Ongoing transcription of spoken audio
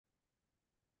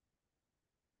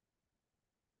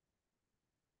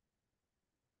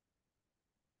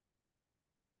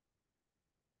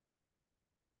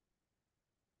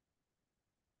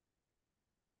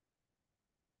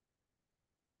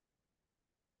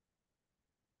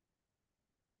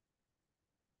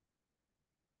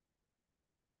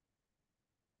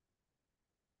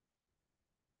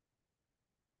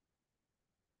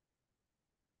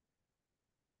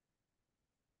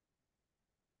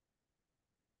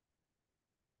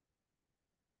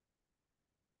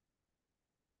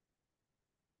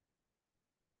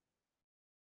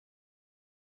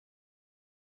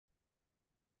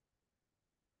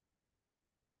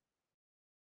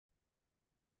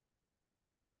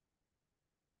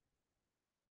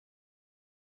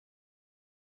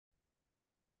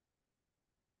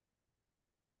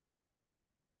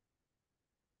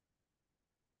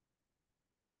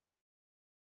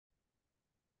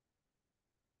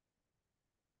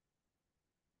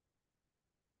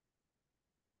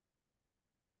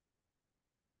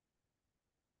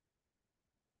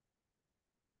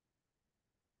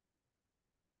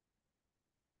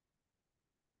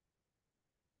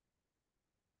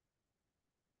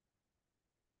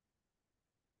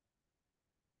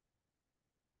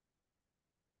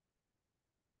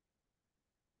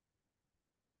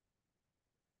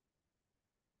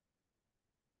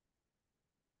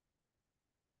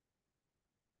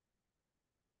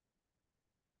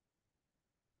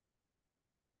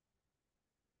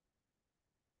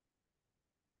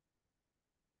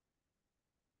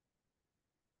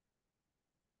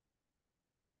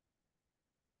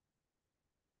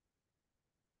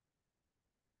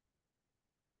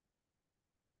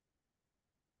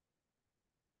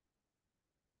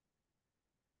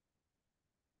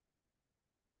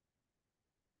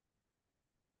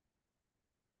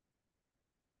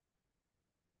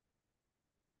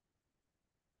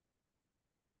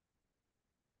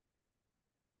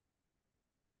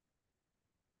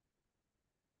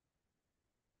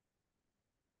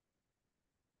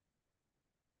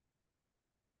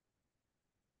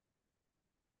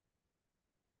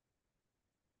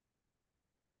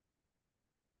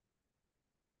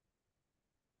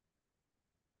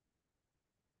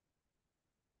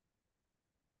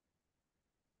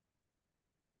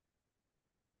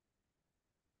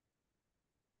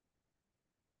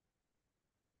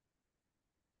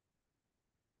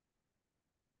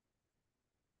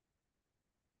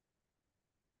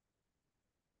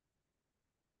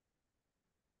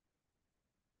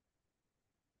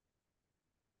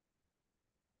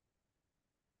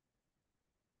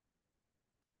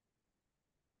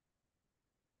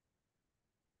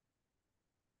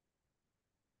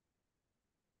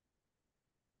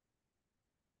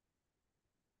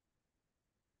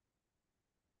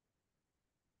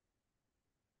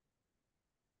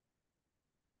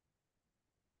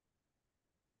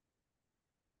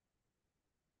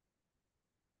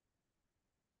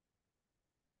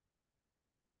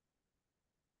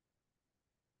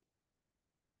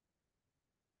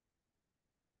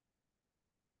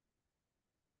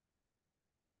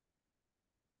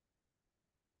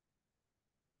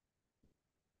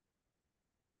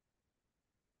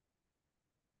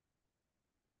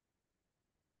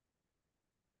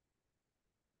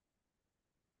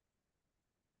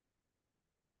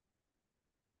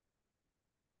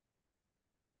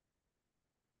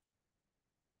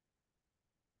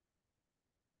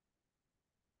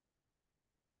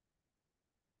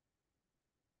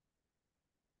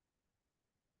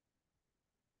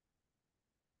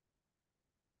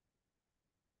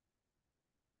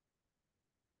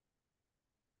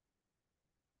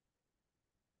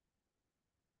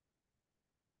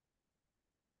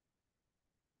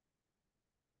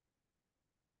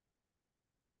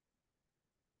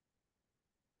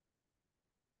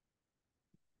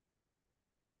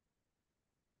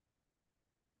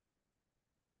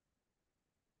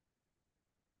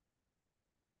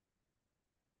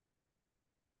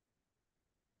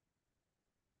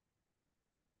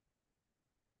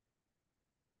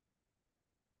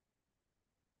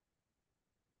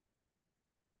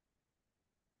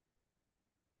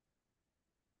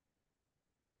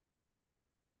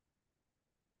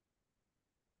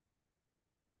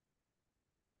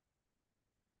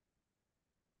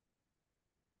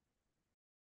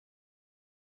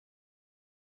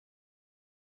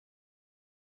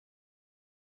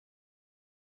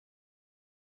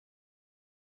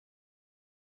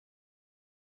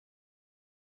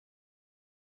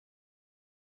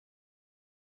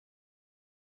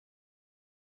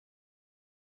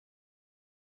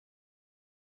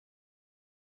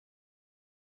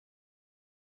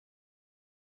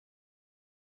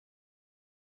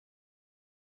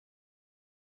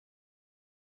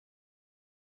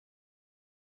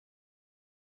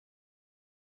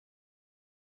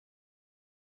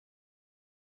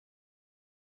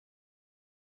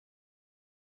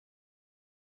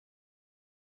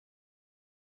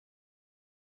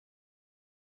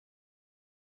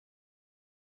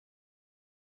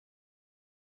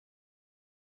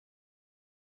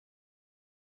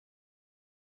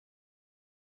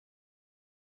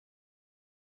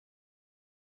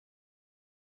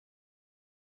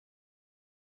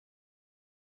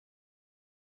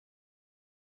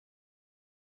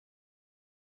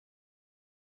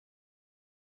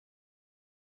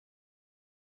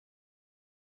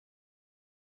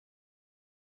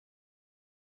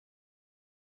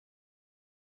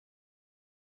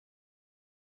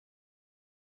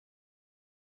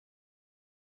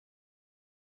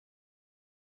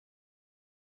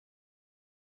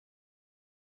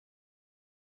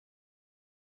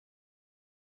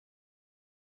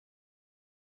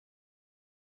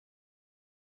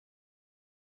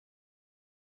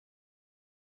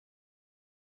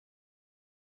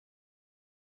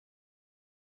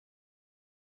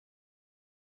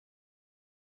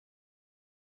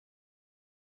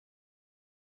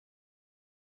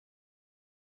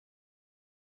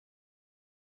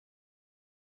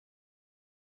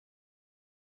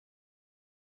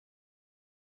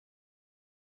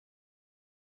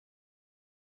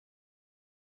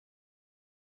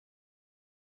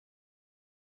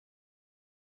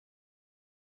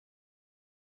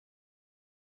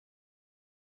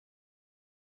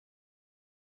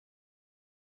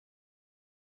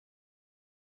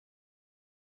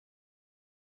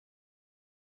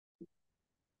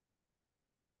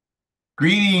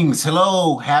Greetings,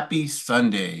 hello, happy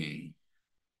Sunday.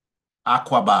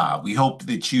 Aquaba. We hope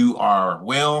that you are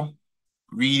well,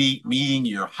 meeting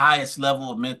your highest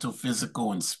level of mental,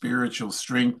 physical, and spiritual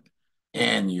strength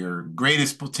and your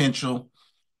greatest potential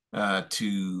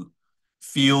to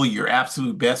feel your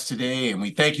absolute best today. And we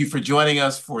thank you for joining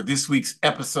us for this week's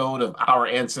episode of Our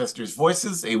Ancestors'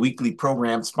 Voices, a weekly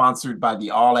program sponsored by the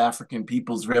All African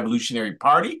People's Revolutionary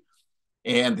Party.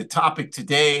 And the topic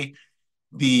today,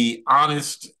 the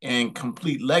honest and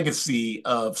complete legacy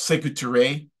of Sekou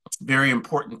Ture, very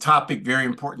important topic, very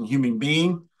important human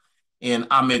being in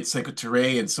Sekou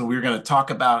Ture. And so we're going to talk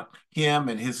about him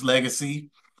and his legacy.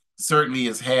 Certainly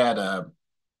has had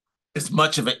as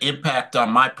much of an impact on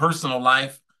my personal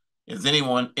life as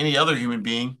any other human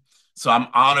being. So I'm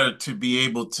honored to be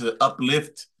able to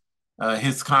uplift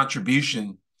his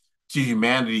contribution to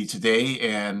humanity today.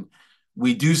 And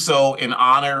we do so in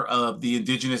honor of the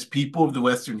indigenous people of the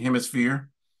Western Hemisphere,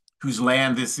 whose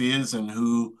land this is and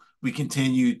who we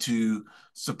continue to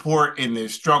support in their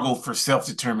struggle for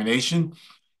self-determination.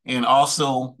 And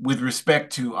also with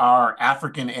respect to our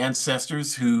African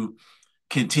ancestors who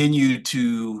continue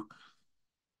to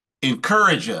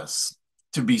encourage us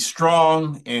to be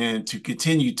strong and to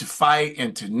continue to fight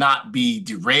and to not be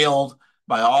derailed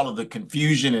by all of the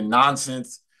confusion and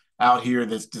nonsense out here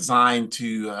that's designed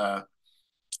to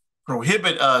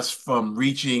prohibit us from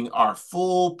reaching our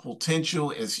full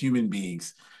potential as human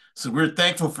beings. So we're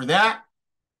thankful for that.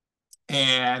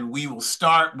 And we will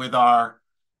start with our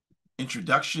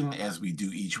introduction as we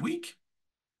do each week.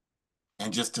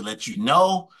 And just to let you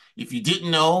know, if you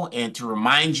didn't know, and to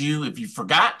remind you, if you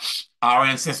forgot, Our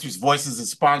Ancestors' Voices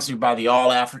is sponsored by the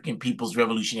All African People's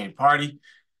Revolutionary Party,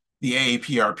 the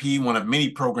AAPRP, one of many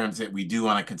programs that we do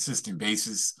on a consistent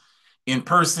basis, in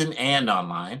person and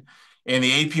online. And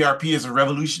the APRP is a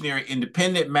revolutionary,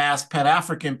 independent, mass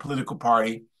Pan-African political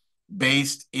party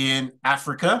based in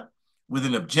Africa with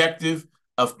an objective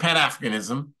of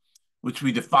Pan-Africanism, which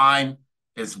we define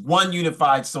as one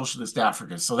unified socialist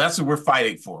Africa. So that's what we're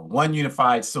fighting for, one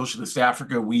unified socialist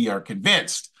Africa. We are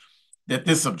convinced that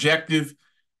this objective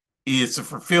is the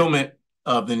fulfillment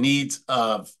of the needs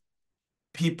of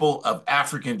people of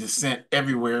African descent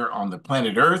everywhere on the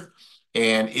planet Earth,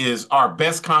 and is our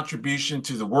best contribution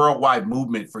to the worldwide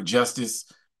movement for justice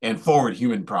and forward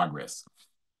human progress.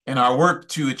 And our work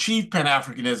to achieve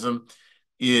Pan-Africanism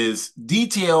is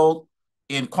detailed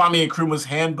in Kwame Nkrumah's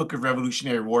Handbook of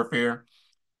Revolutionary Warfare,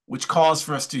 which calls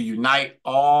for us to unite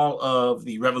all of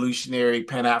the revolutionary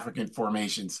Pan-African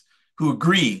formations who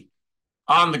agree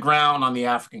on the ground on the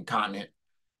African continent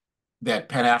that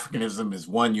Pan-Africanism is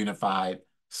one unified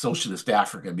socialist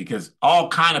Africa, because all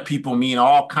kind of people mean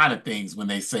all kind of things when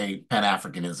they say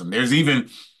Pan-Africanism. There's even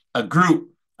a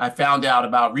group I found out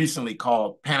about recently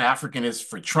called Pan-Africanists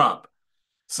for Trump.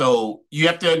 So you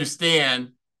have to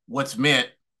understand what's meant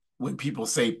when people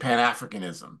say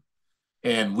Pan-Africanism.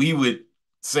 And we would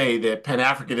say that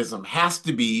Pan-Africanism has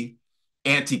to be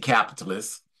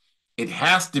anti-capitalist. It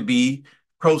has to be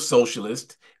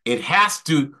pro-socialist. It has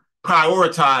to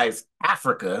prioritize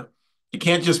Africa. It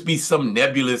can't just be some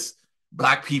nebulous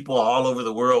Black people all over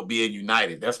the world being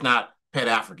united. That's not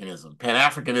Pan-Africanism.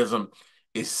 Pan-Africanism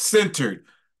is centered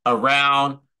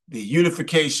around the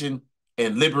unification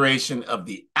and liberation of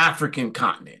the African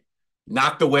continent,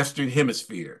 not the Western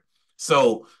Hemisphere.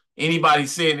 So anybody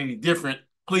saying any different,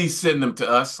 please send them to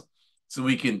us so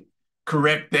we can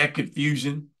correct that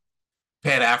confusion.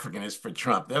 Pan-Africanist for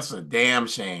Trump. That's a damn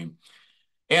shame.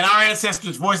 And Our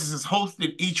Ancestors' Voices is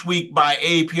hosted each week by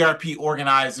AAPRP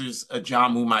organizers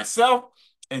Ajamu, myself,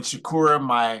 and Shakura,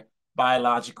 my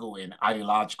biological and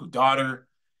ideological daughter.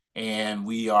 And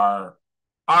we are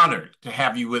honored to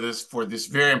have you with us for this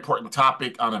very important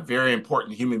topic on a very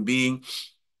important human being,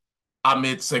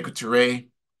 Sekou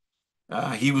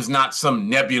Ture. He was not some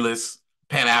nebulous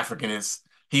Pan-Africanist.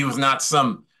 He was not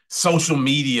some social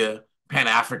media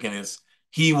Pan-Africanist.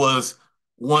 He was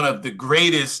one of the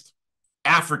greatest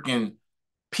African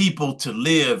people to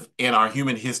live in our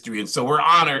human history. And so we're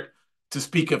honored to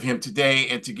speak of him today.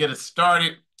 And to get us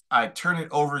started, I turn it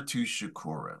over to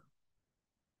Shakura.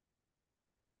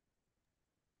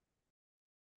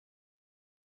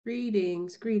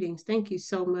 Greetings, greetings. Thank you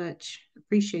so much.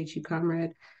 Appreciate you,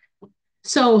 comrade.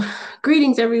 So,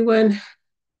 greetings, everyone.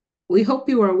 We hope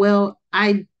you are well.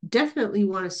 I definitely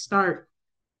want to start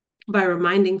by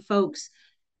reminding folks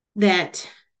that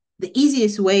the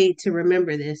easiest way to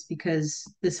remember this, because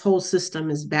this whole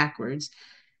system is backwards.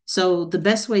 So, the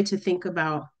best way to think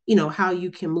about, how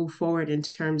you can move forward in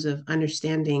terms of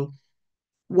understanding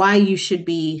why you should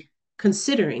be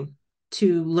considering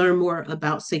to learn more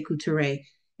about Sekou Ture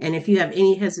And if you have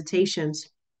any hesitations,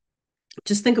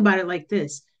 just think about it like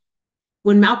this.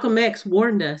 When Malcolm X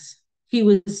warned us, he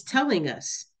was telling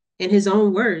us in his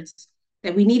own words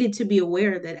that we needed to be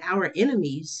aware that our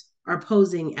enemies are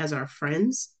posing as our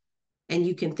friends. And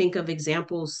you can think of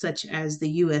examples such as the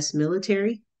US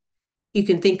military. You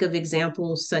can think of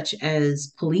examples such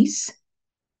as police.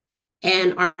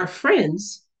 And our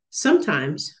friends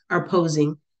sometimes are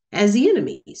posing as the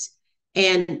enemies.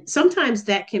 And sometimes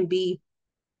that can be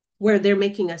where they're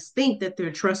making us think that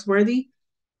they're trustworthy.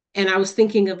 And I was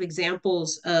thinking of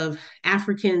examples of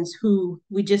Africans who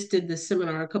we just did this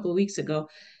seminar a couple of weeks ago,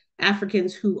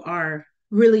 Africans who are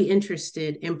really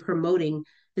interested in promoting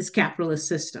this capitalist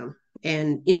system.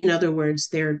 And in other words,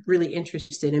 they're really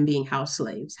interested in being house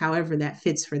slaves, however that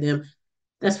fits for them.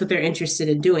 That's what they're interested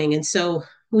in doing. And so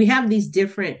we have these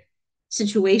different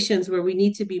situations where we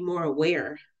need to be more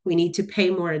aware. We need to pay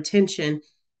more attention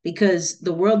because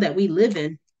the world that we live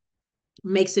in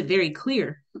makes it very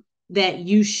clear that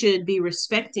you should be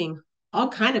respecting all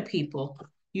kind of people.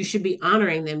 You should be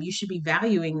honoring them. You should be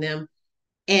valuing them.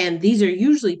 And these are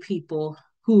usually people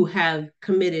who have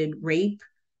committed rape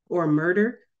or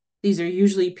murder. These are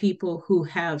usually people who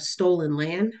have stolen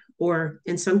land or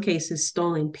in some cases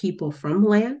stolen people from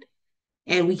land.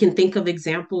 And we can think of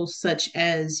examples such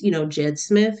as, Jed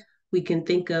Smith. We can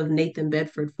think of Nathan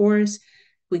Bedford Forrest.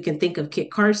 We can think of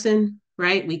Kit Carson,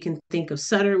 right? We can think of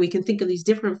Sutter. We can think of these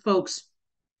different folks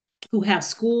who have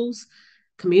schools,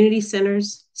 community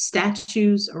centers,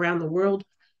 statues around the world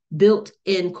built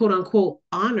in quote unquote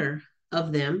honor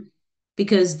of them,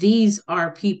 because these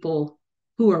are people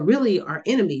who are really our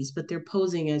enemies, but they're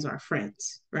posing as our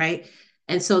friends, right?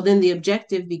 And so then the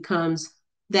objective becomes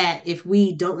that if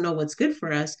we don't know what's good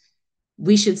for us,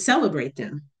 we should celebrate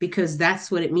them because that's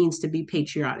what it means to be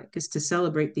patriotic, is to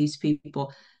celebrate these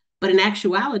people. But in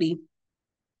actuality,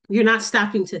 you're not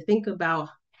stopping to think about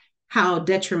how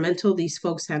detrimental these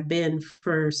folks have been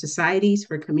for societies,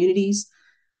 for communities,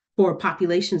 for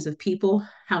populations of people,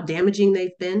 how damaging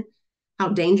they've been, how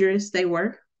dangerous they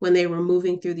were when they were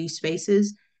moving through these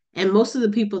spaces. And most of the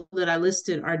people that I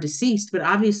listed are deceased, but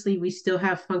obviously we still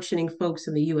have functioning folks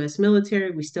in the US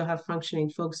military. We still have functioning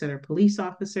folks that are police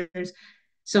officers.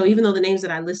 So even though the names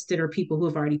that I listed are people who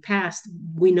have already passed,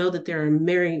 we know that there are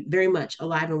very, very much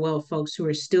alive and well folks who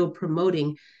are still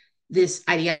promoting this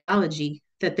ideology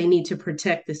that they need to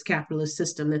protect this capitalist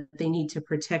system, that they need to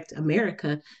protect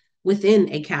America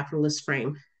within a capitalist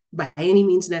frame by any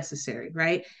means necessary,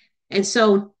 right? And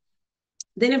so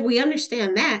then if we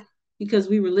understand that, because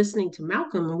we were listening to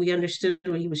Malcolm and we understood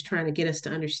what he was trying to get us to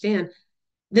understand,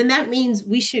 then that means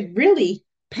we should really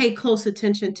pay close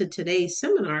attention to today's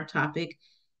seminar topic,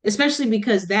 especially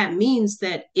because that means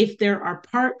that if there are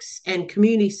parks and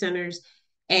community centers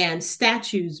and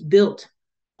statues built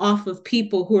off of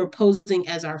people who are posing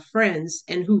as our friends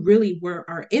and who really were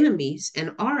our enemies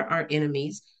and are our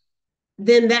enemies,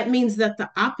 then that means that the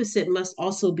opposite must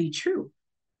also be true.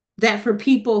 That for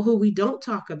people who we don't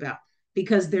talk about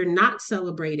because they're not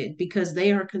celebrated, because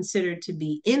they are considered to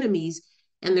be enemies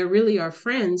and they're really our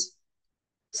friends,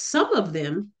 some of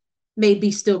them may be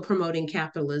still promoting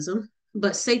capitalism,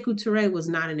 but Sekou Ture was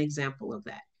not an example of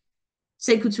that.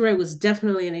 Sekou Ture was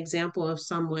definitely an example of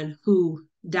someone who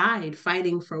died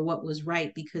fighting for what was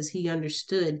right because he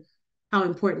understood how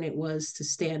important it was to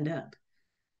stand up,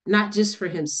 not just for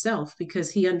himself, because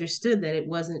he understood that it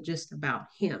wasn't just about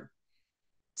him.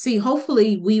 See,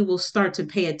 hopefully, we will start to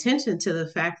pay attention to the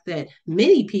fact that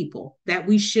many people that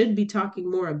we should be talking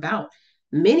more about,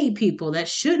 many people that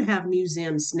should have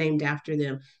museums named after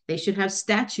them, they should have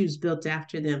statues built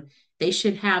after them, they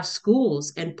should have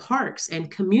schools and parks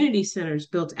and community centers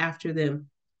built after them.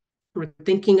 We're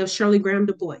thinking of Shirley Graham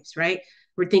Du Bois, right?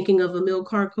 We're thinking of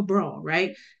Amilcar Cabral,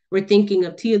 right? We're thinking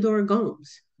of Theodore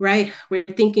Gomes, right? We're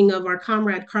thinking of our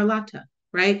comrade Carlotta,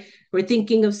 right? We're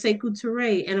thinking of Sekou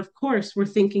Ture. And of course, we're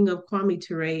thinking of Kwame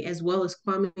Ture as well as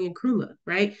Kwame Nkrumah,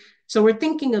 right? So we're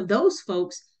thinking of those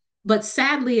folks. But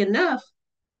sadly enough,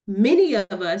 many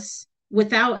of us,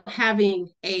 without having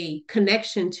a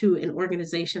connection to an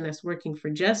organization that's working for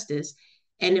justice,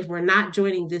 and if we're not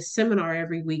joining this seminar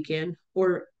every weekend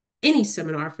or any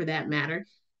seminar for that matter,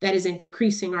 that is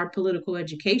increasing our political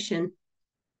education,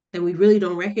 then we really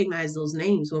don't recognize those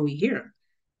names when we hear them.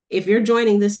 If you're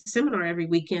joining this seminar every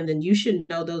weekend, then you should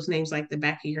know those names like the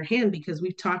back of your hand because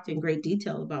we've talked in great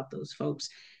detail about those folks.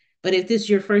 But if this is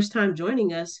your first time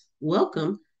joining us,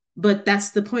 welcome. But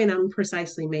that's the point I'm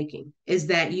precisely making, is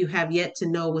that you have yet to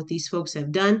know what these folks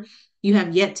have done. You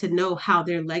have yet to know how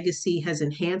their legacy has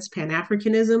enhanced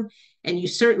Pan-Africanism. And you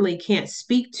certainly can't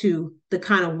speak to the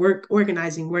kind of work,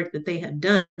 organizing work that they have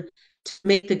done to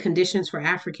make the conditions for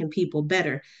African people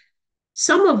better.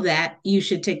 Some of that you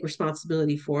should take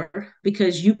responsibility for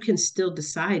because you can still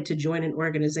decide to join an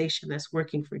organization that's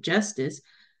working for justice.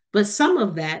 But some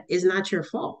of that is not your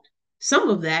fault. Some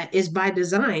of that is by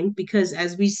design because,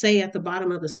 as we say at the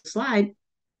bottom of the slide,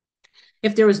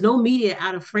 if there was no media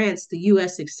out of France, the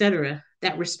US, etc.,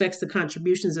 that respects the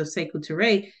contributions of Sekou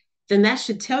Ture, then that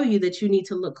should tell you that you need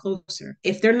to look closer.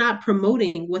 If they're not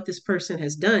promoting what this person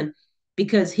has done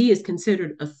because he is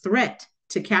considered a threat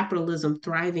to capitalism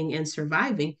thriving and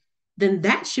surviving, then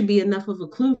that should be enough of a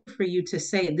clue for you to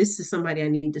say, this is somebody I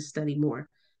need to study more.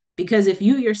 Because if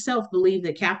you yourself believe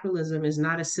that capitalism is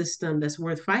not a system that's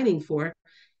worth fighting for,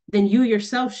 then you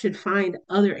yourself should find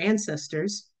other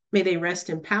ancestors, may they rest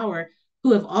in power,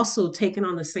 who have also taken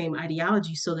on the same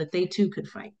ideology so that they too could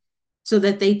fight, so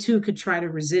that they too could try to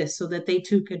resist, so that they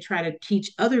too could try to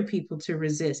teach other people to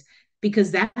resist,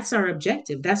 because that's our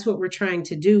objective. That's what we're trying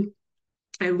to do.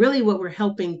 And really, what we're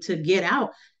helping to get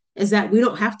out is that we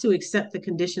don't have to accept the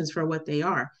conditions for what they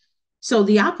are. So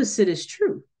the opposite is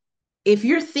true. If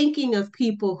you're thinking of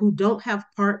people who don't have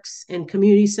parks and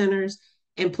community centers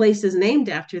and places named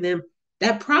after them,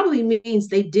 that probably means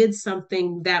they did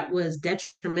something that was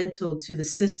detrimental to the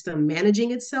system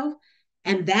managing itself.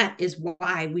 And that is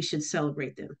why we should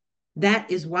celebrate them. That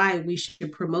is why we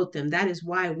should promote them. That is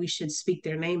why we should speak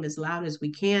their name as loud as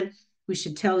we can. We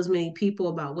should tell as many people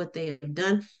about what they have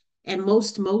done. And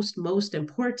most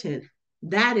important,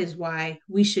 that is why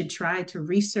we should try to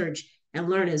research and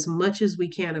learn as much as we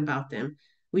can about them.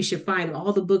 We should find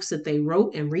all the books that they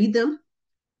wrote and read them.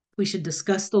 We should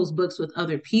discuss those books with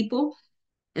other people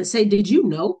and say, did you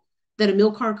know that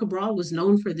Amilcar Cabral was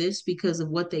known for this because of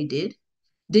what they did?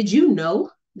 Did you know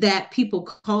that people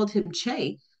called him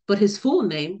Che, but his full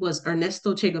name was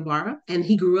Ernesto Che Guevara, and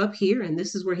he grew up here, and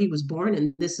this is where he was born,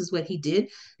 and this is what he did,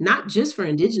 not just for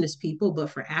indigenous people, but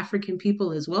for African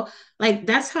people as well. Like,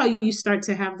 that's how you start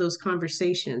to have those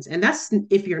conversations. And that's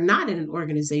if you're not in an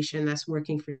organization that's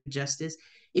working for justice.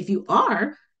 If you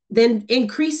are, then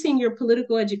increasing your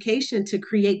political education to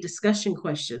create discussion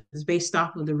questions based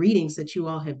off of the readings that you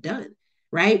all have done,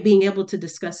 right? Being able to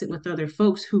discuss it with other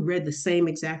folks who read the same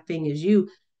exact thing as you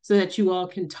so that you all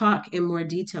can talk in more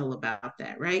detail about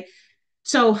that, right?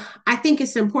 So I think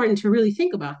it's important to really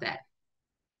think about that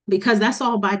because that's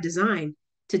all by design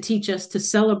to teach us to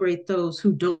celebrate those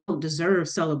who don't deserve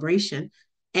celebration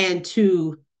and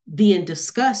to be in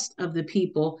disgust of the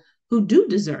people who do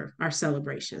deserve our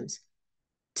celebrations,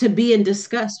 to be in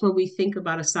disgust when we think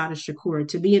about Assata Shakur,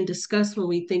 to be in disgust when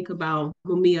we think about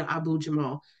Mumia Abu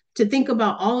Jamal, to think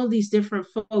about all of these different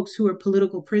folks who are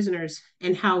political prisoners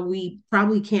and how we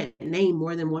probably can't name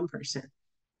more than one person.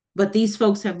 But these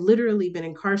folks have literally been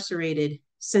incarcerated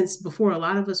since before a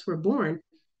lot of us were born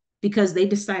because they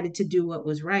decided to do what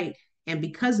was right. And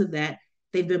because of that,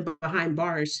 they've been behind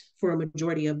bars for a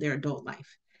majority of their adult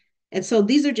life. And so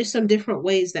these are just some different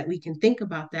ways that we can think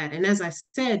about that. And as I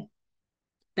said,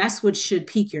 that's what should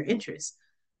pique your interest.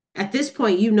 At this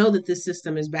point, you know that this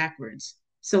system is backwards.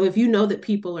 So if you know that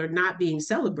people are not being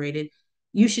celebrated,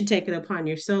 you should take it upon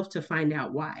yourself to find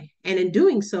out why. And in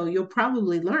doing so, you'll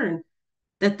probably learn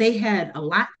that they had a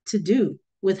lot to do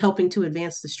with helping to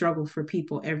advance the struggle for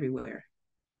people everywhere.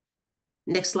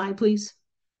 Next slide, please.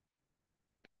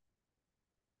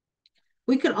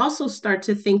 We could also start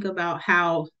to think about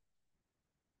how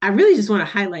I really just want to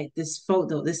highlight this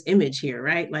photo, this image here,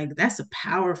 right? Like, that's a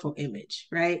powerful image,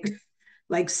 right?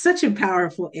 Like, such a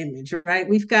powerful image, right?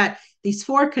 We've got these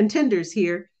four contenders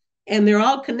here, and they're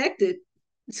all connected,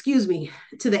 excuse me,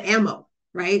 to the ammo,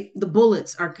 right? The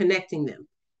bullets are connecting them,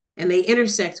 and they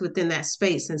intersect within that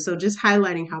space. And so just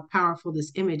highlighting how powerful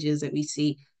this image is that we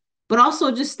see, but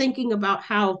also just thinking about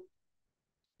how,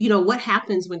 what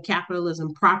happens when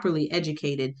capitalism properly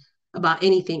educated about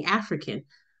anything African.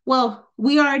 Well,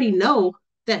 we already know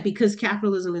that because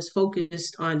capitalism is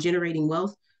focused on generating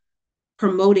wealth,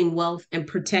 promoting wealth, and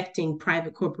protecting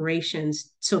private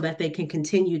corporations so that they can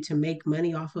continue to make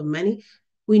money off of money.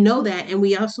 We know that, and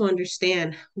we also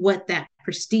understand what that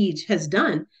prestige has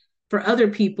done for other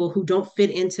people who don't fit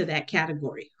into that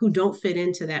category, who don't fit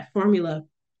into that formula,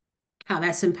 how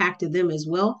that's impacted them as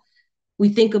well. We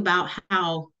think about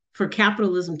how for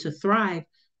capitalism to thrive,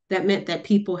 that meant that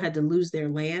people had to lose their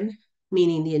land,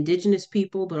 meaning the indigenous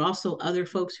people, but also other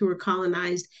folks who were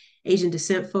colonized, Asian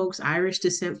descent folks, Irish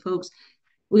descent folks.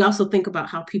 We also think about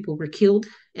how people were killed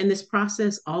in this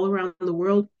process all around the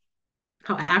world,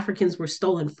 how Africans were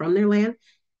stolen from their land,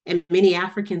 and many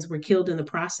Africans were killed in the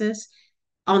process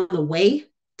on the way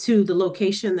to the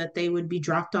location that they would be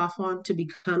dropped off on to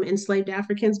become enslaved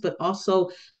Africans, but also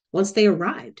Once they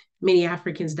arrived, many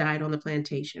Africans died on the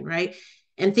plantation, right?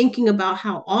 And thinking about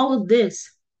how all of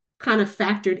this kind of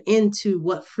factored into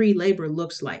what free labor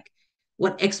looks like,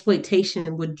 what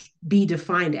exploitation would be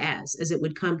defined as it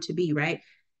would come to be, right?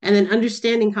 And then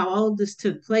understanding how all of this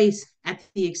took place at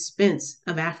the expense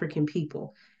of African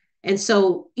people. And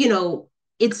so,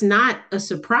 it's not a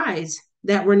surprise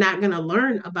that we're not going to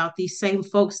learn about these same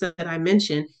folks that I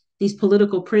mentioned, these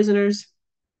political prisoners,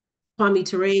 Kwame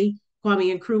Ture,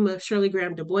 Kwame Nkrumah, Shirley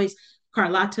Graham Du Bois,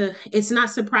 Carlotta. It's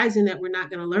not surprising that we're not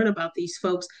going to learn about these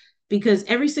folks because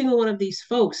every single one of these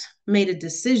folks made a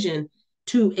decision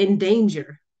to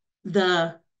endanger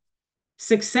the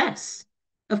success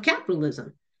of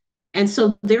capitalism. And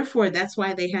so therefore that's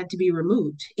why they had to be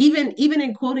removed. Even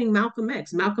in quoting Malcolm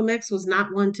X, Malcolm X was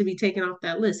not one to be taken off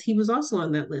that list. He was also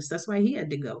on that list. That's why he had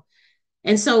to go.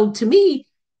 And so to me,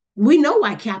 we know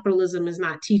why capitalism is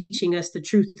not teaching us the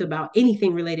truth about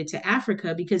anything related to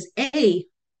Africa because A,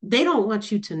 they don't want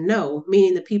you to know,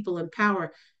 meaning the people in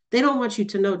power, they don't want you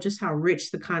to know just how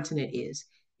rich the continent is.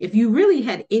 If you really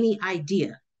had any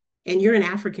idea and you're an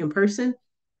African person,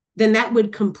 then that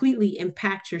would completely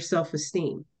impact your self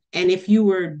esteem. And if you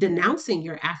were denouncing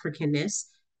your Africanness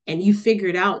and you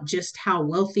figured out just how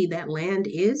wealthy that land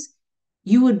is,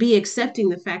 you would be accepting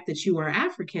the fact that you are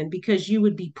African because you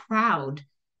would be proud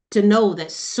to know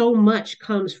that so much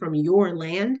comes from your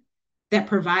land that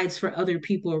provides for other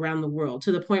people around the world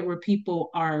to the point where people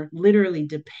are literally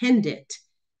dependent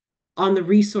on the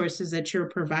resources that you're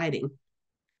providing.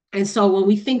 And so when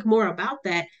we think more about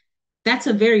that, that's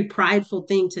a very prideful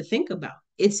thing to think about.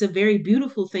 It's a very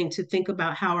beautiful thing to think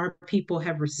about how our people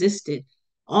have resisted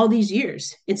all these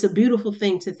years. It's a beautiful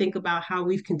thing to think about how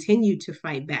we've continued to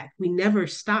fight back. We never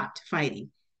stopped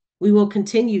fighting. We will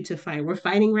continue to fight. We're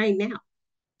fighting right now.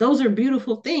 Those are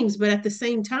beautiful things, but at the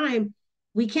same time,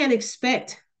 we can't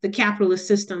expect the capitalist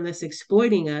system that's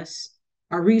exploiting us,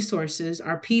 our resources,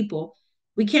 our people,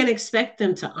 we can't expect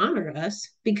them to honor us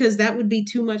because that would be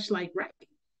too much like right.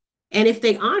 And if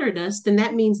they honored us, then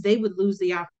that means they would lose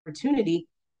the opportunity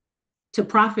to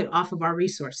profit off of our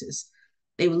resources.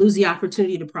 They would lose the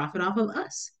opportunity to profit off of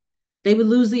us. They would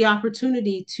lose the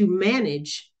opportunity to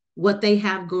manage what they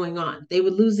have going on. They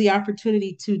would lose the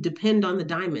opportunity to depend on the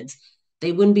diamonds.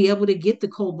 They wouldn't be able to get the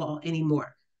cobalt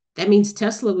anymore. That means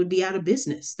Tesla would be out of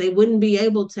business. They wouldn't be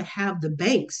able to have the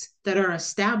banks that are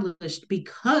established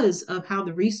because of how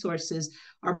the resources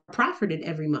are profited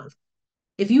every month.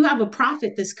 If you have a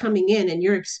profit that's coming in and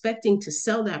you're expecting to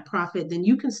sell that profit, then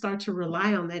you can start to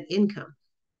rely on that income.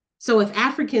 So if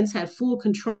Africans had full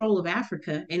control of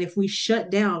Africa and if we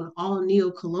shut down all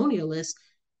neo-colonialists,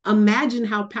 imagine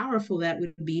how powerful that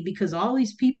would be because all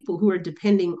these people who are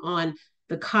depending on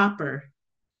the copper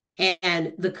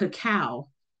and the cacao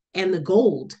and the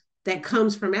gold that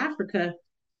comes from Africa,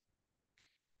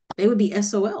 they would be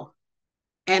SOL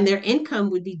and their income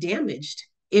would be damaged,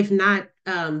 if not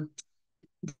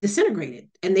disintegrated.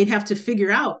 And they'd have to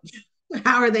figure out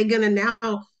how are they going to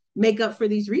now make up for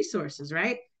these resources,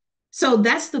 right? So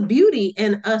that's the beauty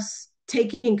in us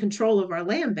taking control of our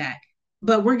land back.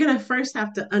 But we're going to first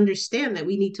have to understand that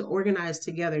we need to organize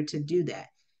together to do that.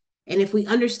 And if we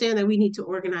understand that we need to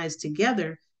organize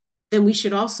together, then we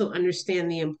should also understand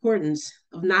the importance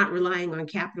of not relying on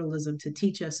capitalism to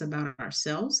teach us about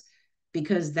ourselves,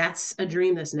 because that's a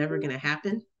dream that's never going to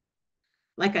happen.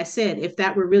 Like I said, if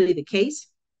that were really the case,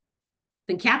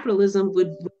 then capitalism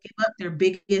would give up their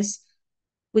biggest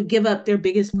would give up their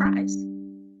biggest prize.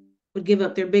 Would give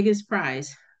up their biggest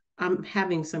prize. I'm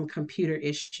having some computer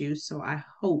issues, so I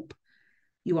hope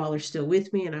you all are still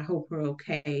with me, and I hope we're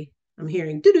okay. I'm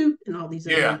hearing doo doo and all these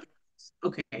other. Yeah.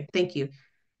 Okay, thank you.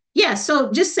 Yeah,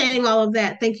 so just saying all of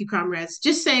that, thank you, comrades.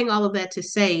 Just saying all of that to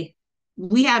say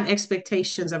we have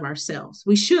expectations of ourselves.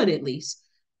 We should at least,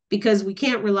 because we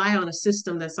can't rely on a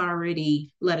system that's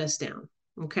already let us down.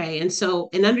 Okay. And so,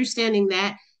 in understanding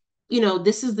that,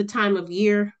 this is the time of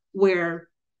year where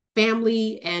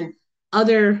family and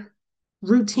other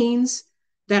routines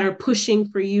that are pushing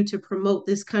for you to promote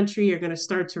this country are going to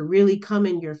start to really come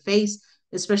in your face,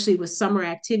 especially with summer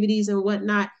activities and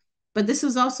whatnot. But this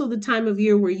is also the time of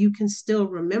year where you can still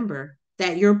remember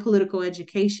that your political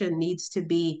education needs to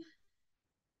be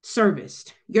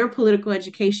serviced. Your political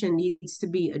education needs to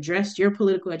be addressed. Your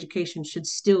political education should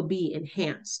still be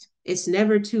enhanced. It's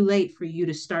never too late for you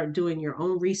to start doing your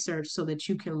own research so that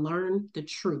you can learn the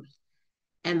truth.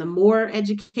 And the more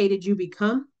educated you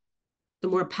become, the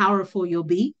more powerful you'll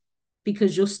be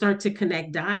because you'll start to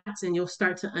connect dots and you'll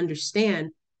start to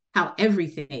understand how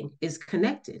everything is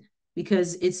connected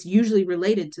because it's usually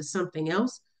related to something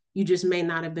else. You just may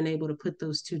not have been able to put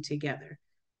those two together.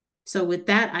 So with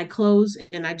that, I close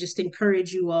and I just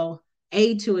encourage you all,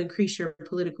 A, to increase your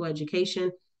political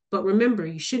education. But remember,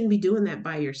 you shouldn't be doing that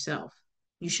by yourself.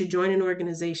 You should join an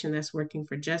organization that's working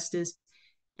for justice.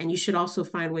 And you should also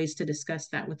find ways to discuss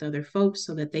that with other folks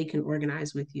so that they can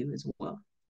organize with you as well.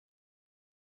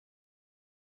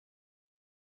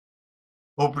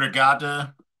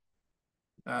 Obrigada,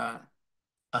 uh,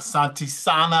 Asante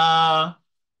Sana,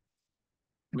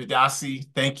 Midasi.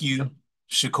 Thank you,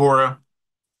 Shakura.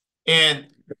 And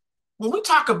when we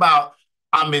talk about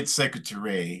Ahmed Sekou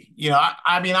Ture,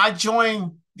 I mean, I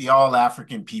joined the All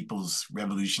African People's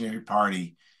Revolutionary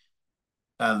Party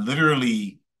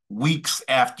literally weeks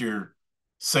after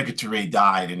Sekou Ture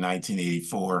died in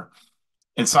 1984.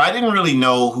 And so I didn't really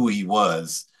know who he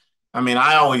was. I mean,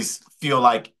 I always feel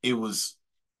like it was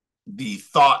the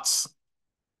thoughts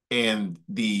and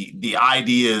the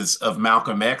ideas of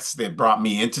Malcolm X that brought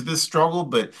me into this struggle.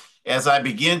 But as I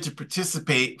began to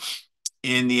participate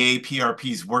in the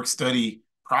APRP's work study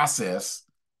process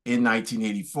in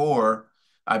 1984,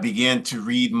 I began to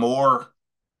read more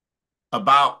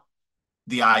about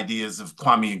the ideas of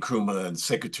Kwame Nkrumah and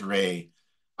Sekou Ture,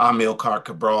 Amilcar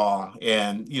Cabral,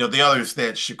 and the others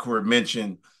that Shakur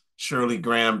mentioned, Shirley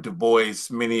Graham Du Bois,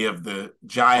 many of the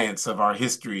giants of our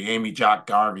history, Amy Jock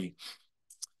Garvey.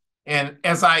 And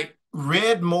as I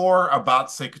read more about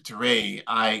Sekou Ture,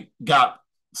 I got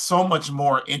so much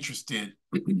more interested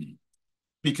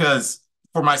because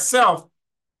for myself,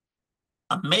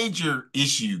 a major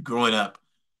issue growing up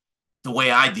the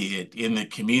way I did, in the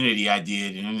community I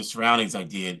did, and in the surroundings I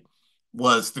did,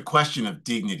 was the question of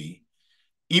dignity.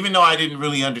 Even though I didn't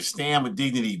really understand what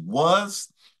dignity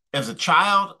was as a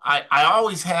child, I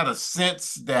always had a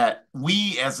sense that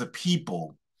we as a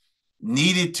people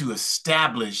needed to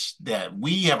establish that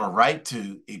we have a right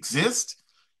to exist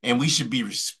and we should be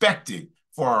respected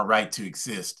for our right to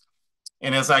exist.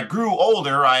 And as I grew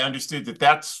older, I understood that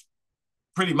that's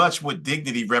pretty much what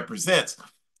dignity represents.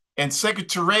 And Sekou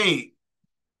Ture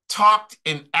talked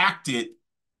and acted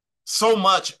so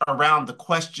much around the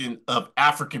question of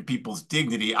African people's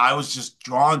dignity. I was just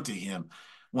drawn to him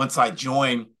once I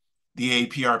joined the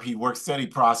APRP work study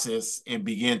process and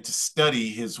began to study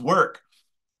his work.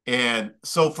 And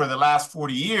so for the last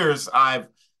 40 years, I've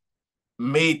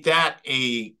made that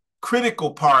a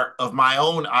critical part of my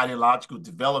own ideological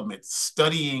development,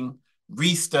 studying,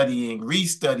 restudying,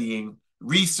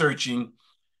 researching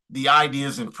the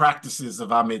ideas and practices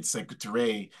of Ahmed Sekou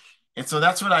Ture. And so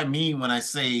that's what I mean when I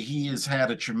say he has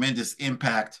had a tremendous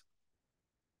impact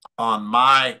on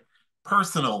my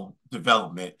personal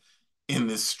development in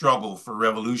this struggle for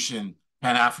revolution,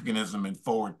 Pan-Africanism, and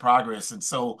forward progress. And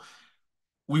so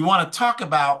we want to talk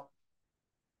about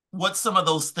what some of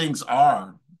those things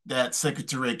are that Sekou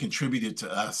Ture contributed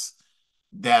to us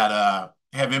that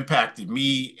have impacted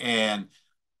me and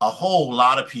a whole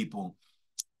lot of people.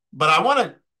 But I want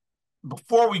to,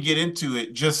 before we get into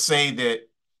it, just say that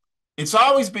it's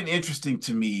always been interesting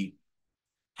to me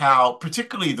how,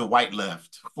 particularly the white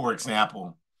left, for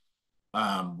example,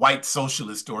 white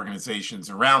socialist organizations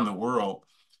around the world,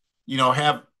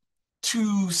 have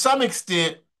to some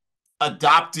extent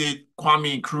adopted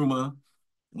Kwame Nkrumah,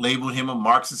 labeled him a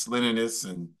Marxist Leninist,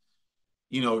 and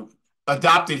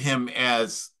adopted him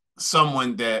as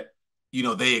someone that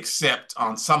they accept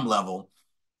on some level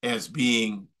as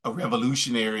being a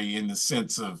revolutionary in the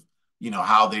sense of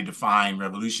how they define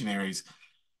revolutionaries.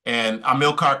 And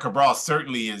Amilcar Cabral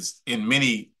certainly is, in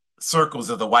many circles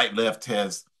of the white left,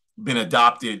 has been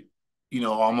adopted,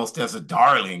 almost as a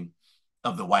darling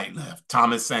of the white left.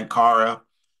 Thomas Sankara,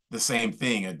 the same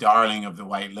thing, a darling of the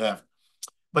white left.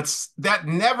 But that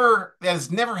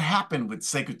has never happened with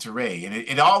Sekou Ture. And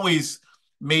it always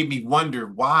made me wonder,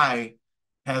 why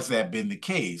has that been the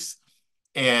case?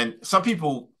 And some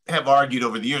people have argued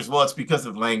over the years, well, it's because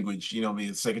of language.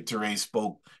 Sekou Ture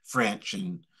spoke French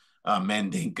and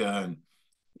Mandinka, and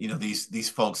these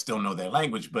folks don't know that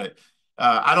language. But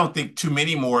I don't think too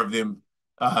many more of them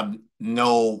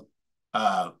know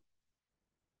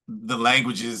the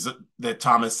languages that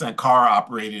Thomas Sankara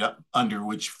operated under,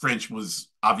 which French was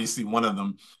obviously one of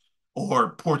them,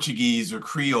 or Portuguese or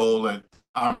Creole that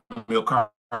Amilcar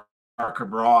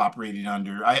Cabral operated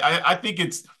under. I think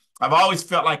I've always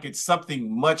felt like it's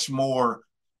something much more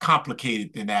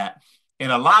complicated than that.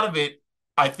 And a lot of it,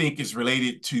 I think, is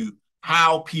related to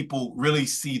how people really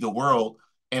see the world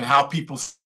and how people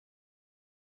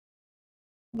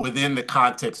within the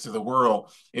context of the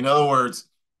world. In other words,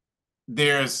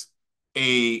 there's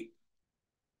a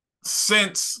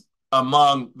sense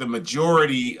among the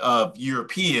majority of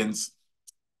Europeans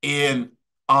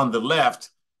on the left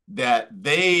that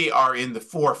they are in the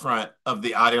forefront of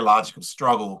the ideological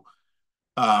struggle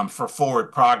for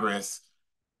forward progress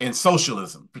in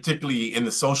socialism, particularly in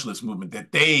the socialist movement,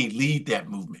 that they lead that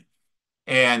movement.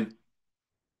 And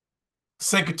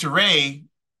Sekou Ture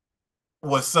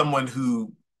was someone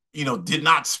who, did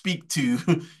not speak to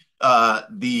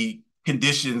the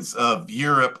conditions of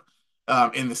Europe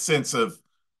in the sense of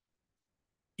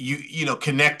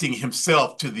connecting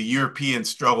himself to the European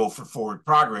struggle for forward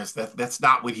progress. That's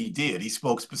not what he did. He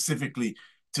spoke specifically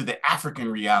to the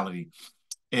African reality.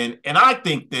 And I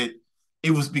think that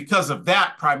it was because of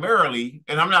that primarily.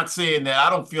 And I'm not saying that I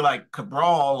don't feel like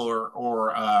Cabral or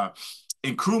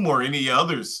Nkrumah or any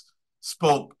others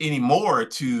spoke anymore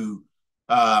to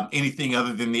anything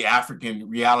other than the African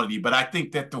reality. But I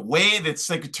think that the way that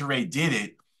Sekou Ture did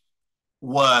it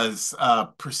was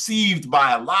perceived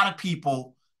by a lot of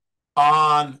people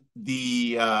on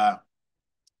the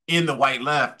in the white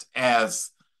left as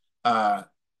uh,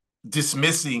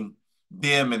 dismissing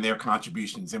them and their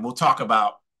contributions, and we'll talk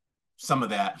about some of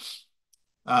that.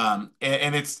 And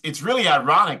it's really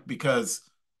ironic because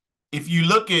if you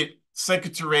look at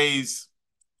Sekou Ture's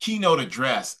keynote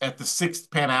address at the Sixth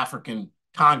Pan African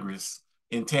Congress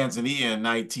in Tanzania in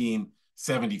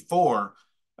 1974,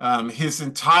 his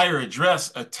entire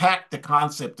address attacked the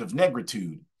concept of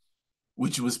negritude,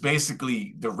 which was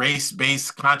basically the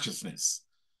race-based consciousness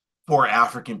for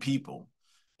African people.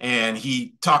 And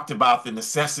he talked about the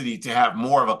necessity to have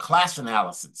more of a class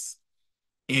analysis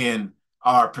in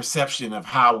our perception of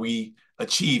how we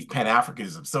achieve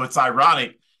Pan-Africanism. So it's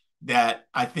ironic that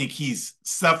I think he's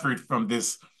suffered from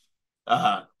this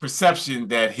perception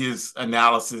that his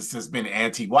analysis has been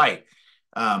anti-white,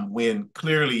 when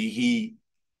clearly he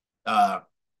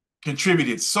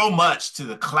contributed so much to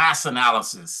the class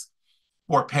analysis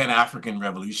for Pan-African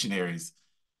revolutionaries.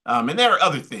 And there are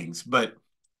other things, but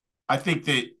I think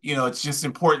that, it's just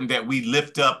important that we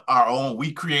lift up our own,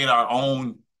 we create our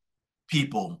own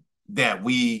people that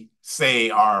we say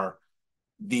are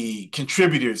the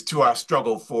contributors to our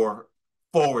struggle for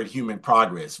forward human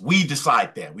progress. We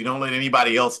decide that. We don't let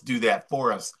anybody else do that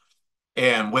for us.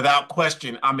 And without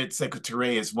question, Ahmed Sekou Ture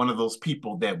is one of those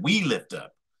people that we lift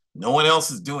up. No one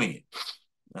else is doing it.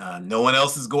 No one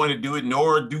else is going to do it,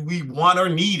 nor do we want or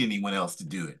need anyone else to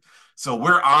do it. So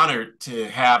we're honored to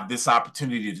have this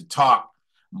opportunity to talk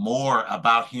more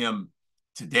about him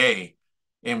today.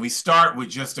 And we start with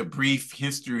just a brief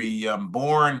history.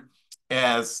 Born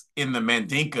as in the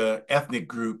Mandinka ethnic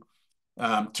group,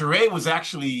 Ture was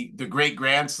actually the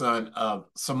great-grandson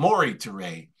of Samori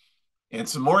Ture. And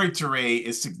Samori Ture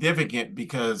is significant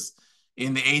because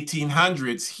in the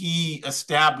 1800s, he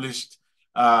established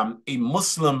a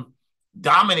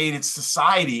Muslim-dominated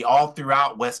society all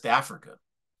throughout West Africa.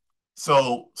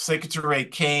 So Sekou Ture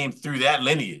came through that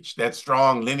lineage, that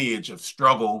strong lineage of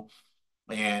struggle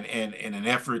and an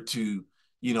effort to,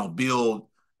 build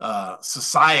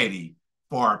society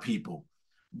for our people.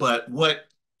 But what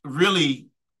really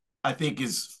I think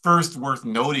is first worth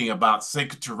noting about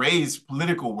Sekou Ture's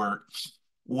political work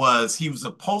was he was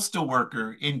a postal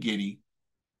worker in Guinea.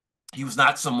 He was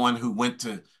not someone who went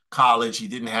to college. He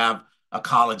didn't have a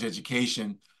college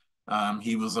education.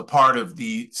 He was a part of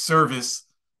the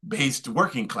service-based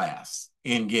working class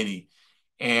in Guinea.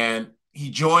 And he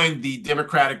joined the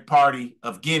Democratic Party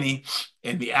of Guinea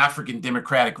and the African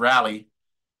Democratic Rally,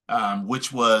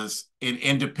 which was an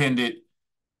independent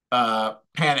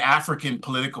Pan-African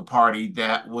political party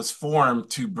that was formed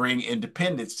to bring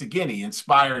independence to Guinea,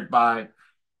 inspired by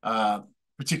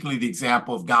particularly the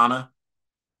example of Ghana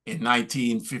in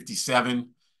 1957.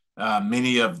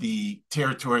 Many of the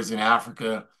territories in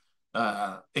Africa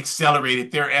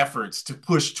accelerated their efforts to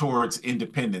push towards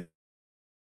independence.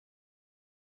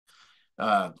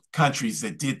 Countries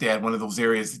that did that, one of those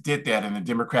areas that did that, and the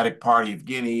Democratic Party of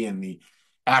Guinea and the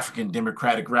African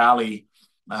Democratic Rally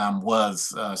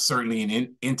was certainly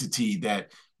an entity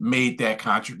that made that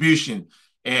contribution.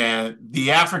 And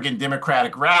the African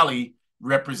Democratic Rally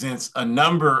represents a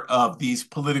number of these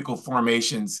political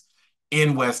formations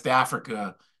in West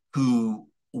Africa who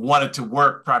wanted to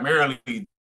work primarily,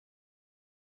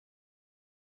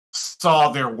 saw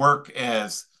their work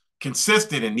as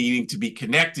consistent and needing to be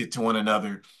connected to one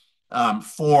another,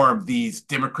 form these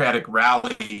democratic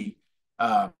rally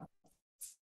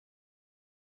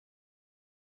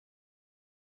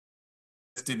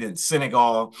in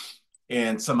Senegal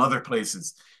and some other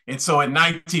places. And so in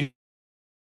 19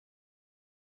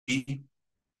 made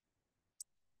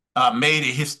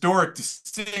a historic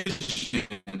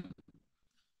decision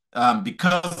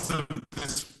because of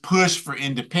this push for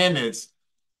independence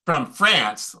from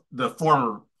France, the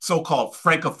former so-called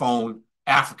Francophone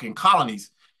African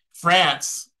colonies.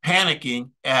 France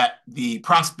panicking at the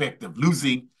prospect of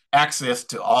losing access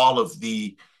to all of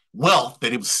the wealth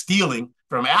that it was stealing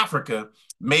from Africa,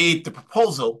 made the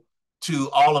proposal to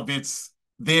all of its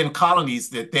then colonies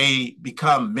that they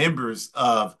become members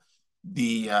of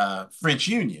the French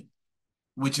Union,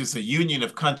 which is a union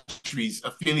of countries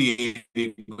affiliated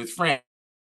with France,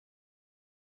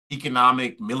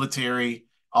 economic, military,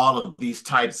 all of these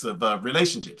types of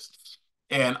relationships.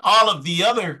 And all of the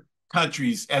other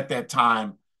countries at that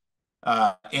time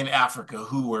in Africa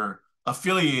who were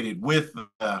affiliated with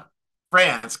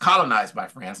France, colonized by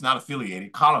France, not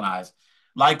affiliated, colonized,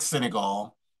 like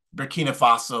Senegal, Burkina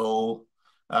Faso,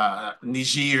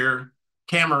 Niger,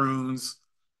 Cameroons,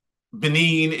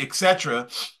 Benin, etc.,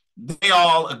 they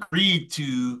all agreed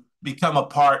to become a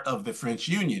part of the French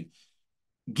Union.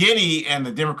 Guinea and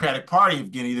the Democratic Party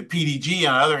of Guinea, the PDG,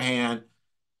 on the other hand,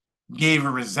 gave a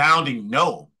resounding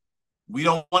no. We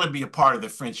don't want to be a part of the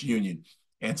French Union.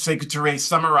 And Sekou Ture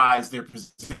summarized their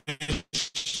position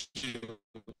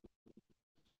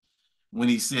when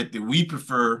he said that we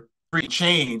prefer free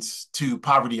chains to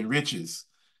poverty and riches.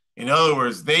 In other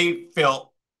words, they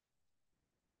felt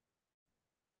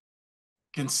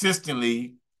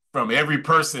consistently from every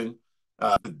person,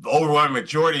 the overwhelming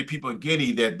majority of people in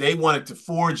Guinea, that they wanted to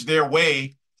forge their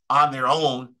way on their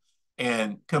own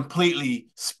and completely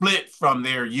split from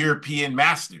their European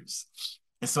masters.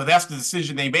 And so that's the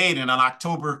decision they made. And on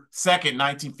October 2nd,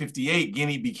 1958,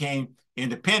 Guinea became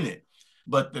independent.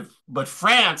 But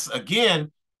France,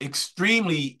 again,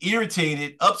 extremely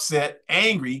irritated, upset,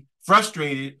 angry,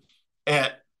 frustrated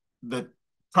at the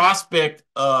prospect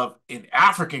of an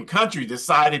African country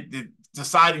deciding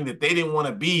that they didn't want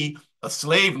to be a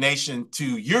slave nation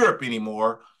to Europe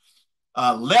anymore,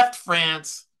 left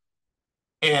France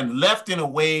and left in a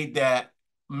way that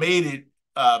made it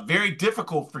very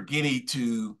difficult for Guinea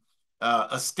to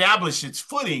establish its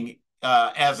footing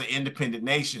as an independent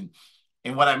nation.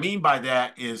 And what I mean by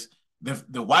that is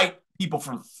the white people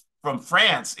from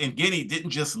France and Guinea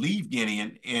didn't just leave Guinea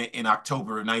in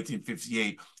October of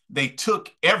 1958. They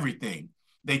took everything.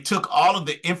 They took all of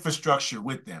the infrastructure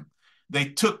with them.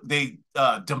 They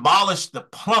demolished the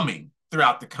plumbing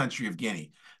throughout the country of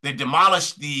Guinea. They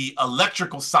demolished the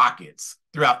electrical sockets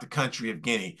throughout the country of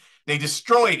Guinea. They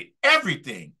destroyed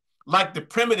everything like the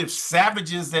primitive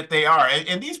savages that they are.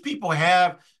 And these people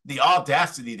have the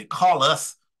audacity to call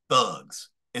us thugs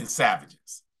and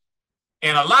savages.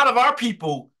 And a lot of our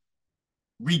people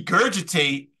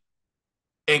regurgitate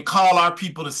and call our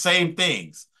people the same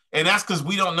things. And that's because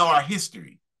we don't know our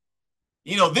history.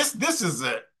 You know, this is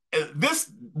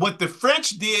what the French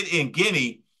did in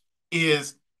Guinea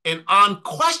is an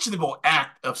unquestionable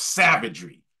act of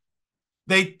savagery.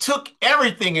 They took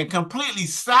everything and completely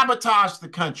sabotaged the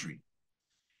country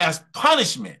as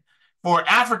punishment for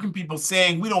African people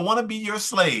saying, we don't want to be your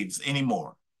slaves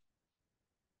anymore.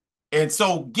 And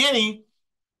so Guinea,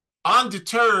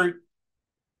 undeterred,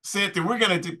 said that we're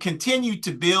going to continue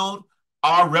to build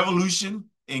our revolution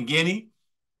in Guinea,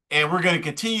 and we're going to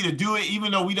continue to do it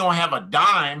even though we don't have a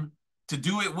dime to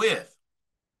do it with.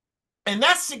 And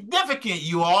that's significant,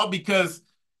 you all, because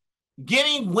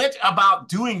Guinea went about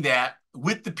doing that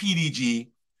with the PDG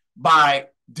by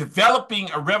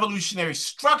developing a revolutionary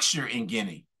structure in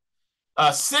Guinea,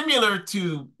 similar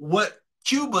to what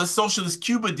Cuba, socialist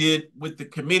Cuba, did with the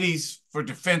Committees for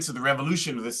Defense of the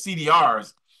Revolution, or the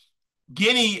CDRs.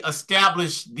 Guinea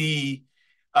established the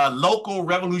local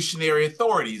revolutionary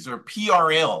authorities, or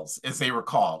PRLs, as they were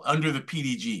called, under the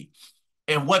PDG.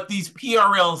 And what these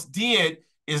PRLs did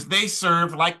is they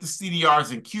served, like the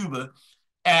CDRs in Cuba,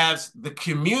 as the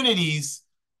community's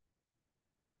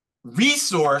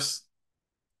resource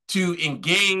to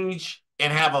engage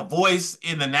and have a voice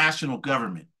in the national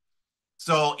government.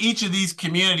 So each of these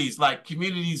communities, like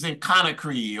communities in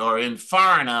Conakry or in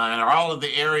Farna and all of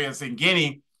the areas in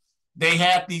Guinea, they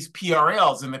had these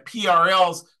PRLs, and the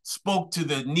PRLs spoke to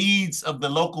the needs of the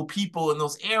local people in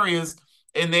those areas,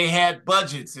 and they had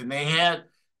budgets and they had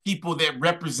people that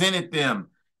represented them,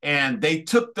 and they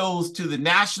took those to the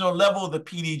national level of the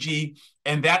PDG,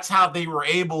 and that's how they were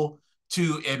able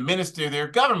to administer their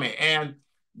government. And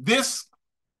this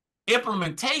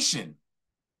implementation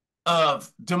of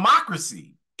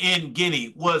democracy in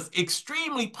Guinea was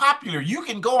extremely popular. You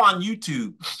can go on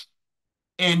YouTube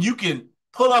and you can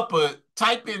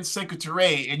type in Sekou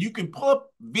Ture, and you can pull up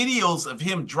videos of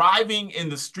him driving in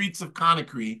the streets of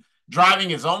Conakry, driving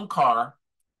his own car,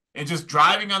 and just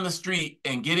driving on the street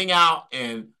and getting out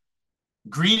and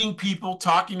greeting people,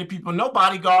 talking to people, no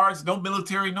bodyguards, no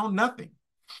military, no nothing.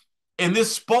 And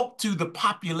this spoke to the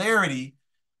popularity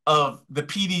of the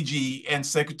PDG and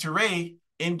Sekou Ture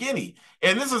in Guinea.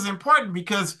 And this is important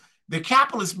because the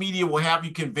capitalist media will have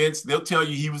you convinced, they'll tell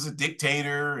you he was a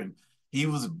dictator and he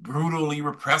was brutally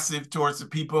repressive towards the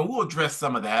people. And we'll address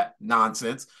some of that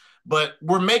nonsense. But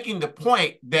we're making the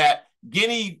point that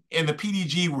Guinea and the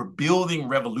PDG were building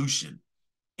revolution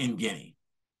in Guinea.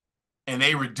 And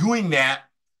they were doing that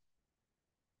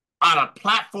on a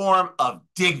platform of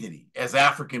dignity as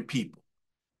African people.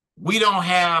 We don't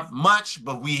have much,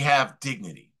 but we have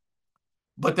dignity.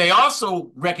 But they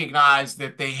also recognized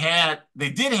that they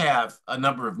did have a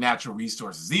number of natural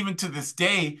resources. Even to this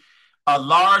day, a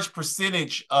large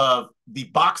percentage of the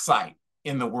bauxite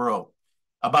in the world,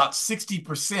 about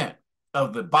 60%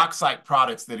 of the bauxite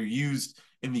products that are used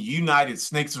in the United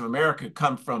States of America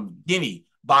come from Guinea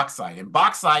bauxite. And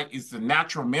bauxite is the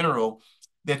natural mineral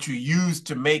that you use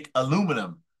to make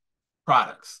aluminum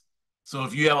products. So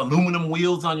if you have aluminum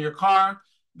wheels on your car,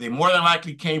 they more than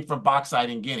likely came from bauxite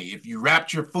in Guinea. If you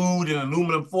wrapped your food in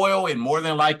aluminum foil, it more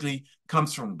than likely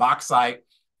comes from bauxite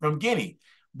from Guinea.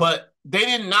 But they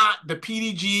did not, the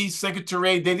PDG, Sekou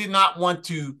Ture, they did not want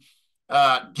to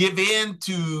give in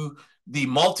to the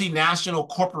multinational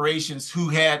corporations who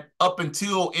had, up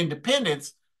until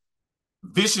independence,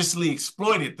 viciously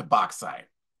exploited the bauxite.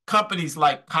 Companies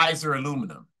like Kaiser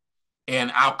Aluminum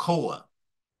and Alcoa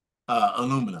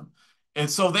Aluminum. And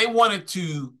so they wanted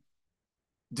to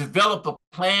develop a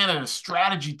plan and a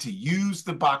strategy to use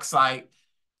the bauxite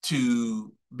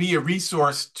to be a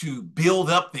resource to build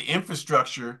up the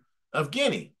infrastructure of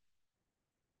Guinea.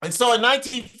 And so in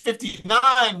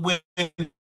 1959, when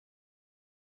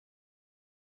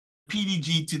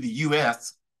PDG to the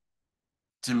US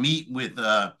to meet with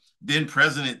then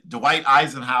President Dwight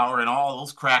Eisenhower and all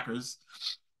those crackers,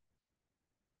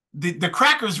 the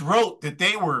crackers wrote that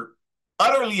they were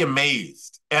utterly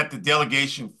amazed at the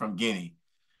delegation from Guinea,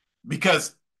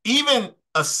 because even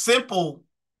a simple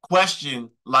question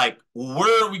like,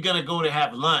 where are we going to go to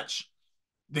have lunch?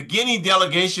 The Guinea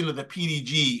delegation of the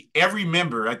PDG, every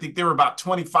member, I think there were about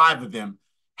 25 of them,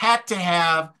 had to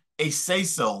have a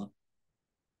say-so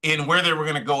in where they were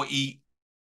going to go eat.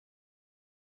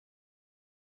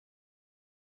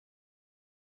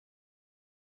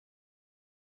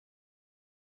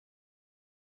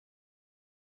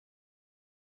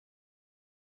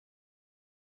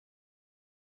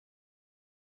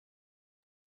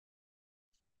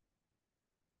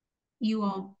 You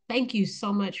all, thank you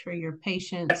so much for your To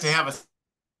patience. have a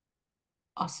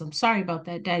Awesome. Sorry about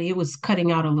that, Daddy. It was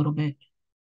cutting out a little bit.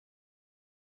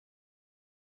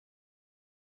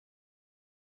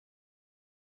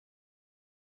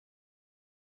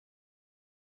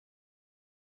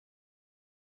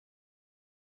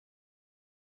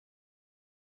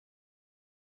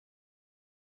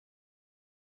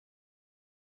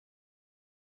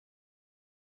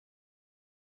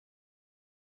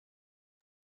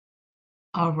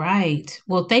 All right.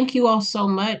 Well, thank you all so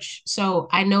much. So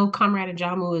I know Comrade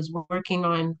Ajamu is working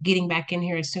on getting back in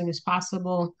here as soon as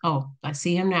possible. Oh, I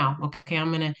see him now. Okay, I'm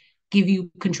gonna give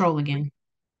you control again.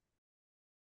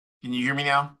 Can you hear me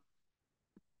now?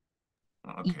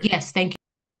 Okay. Yes, thank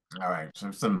you. All right.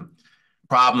 So some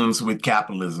problems with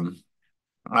capitalism.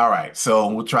 All right. So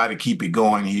we'll try to keep it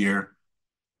going here.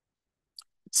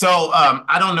 So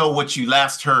I don't know what you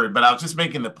last heard, but I was just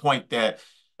making the point that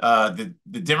the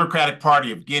Democratic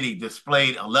Party of Guinea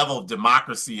displayed a level of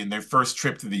democracy in their first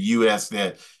trip to the U.S.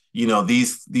 that, you know,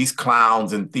 these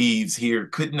clowns and thieves here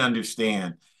couldn't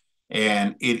understand.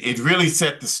 And it really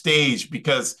set the stage,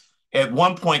 because at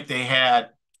one point they had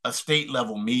a state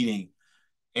level meeting,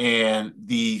 and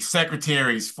the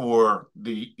secretaries for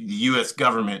the U.S.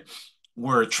 government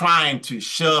were trying to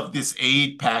shove this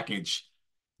aid package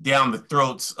down the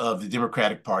throats of the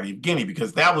Democratic Party of Guinea,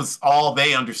 because that was all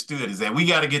they understood, is that we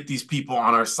got to get these people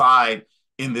on our side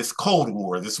in this Cold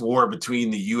War, this war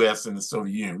between the US and the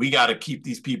Soviet Union. We got to keep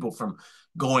these people from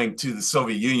going to the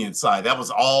Soviet Union side. That was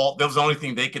the only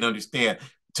thing they could understand.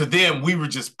 To them, we were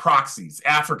just proxies.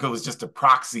 Africa was just a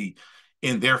proxy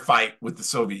in their fight with the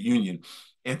Soviet Union.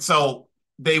 And so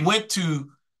they went to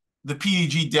the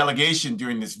PDG delegation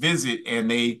during this visit,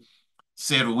 and they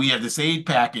said, well, we have this aid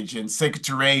package. And Sekou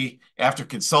Ture, after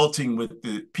consulting with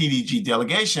the PDG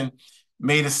delegation,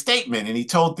 made a statement, and he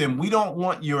told them, we don't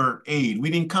want your aid.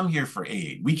 We didn't come here for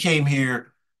aid. We came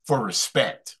here for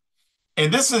respect.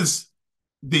 And this is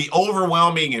the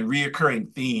overwhelming and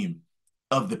reoccurring theme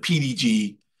of the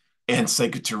PDG and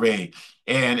Sekou Ture.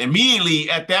 And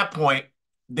immediately at that point,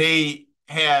 they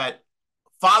had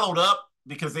followed up,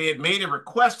 because they had made a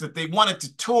request that they wanted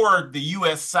to tour the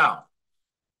U.S. South.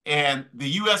 And the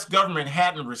U.S. government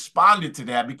hadn't responded to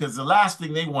that, because the last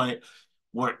thing they wanted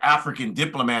were African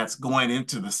diplomats going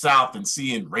into the South and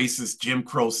seeing racist Jim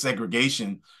Crow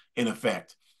segregation in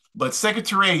effect. But Sekou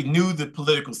Ture knew the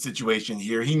political situation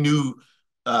here. He knew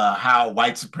how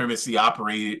white supremacy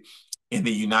operated in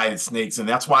the United States, and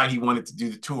that's why he wanted to do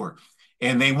the tour.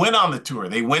 And they went on the tour.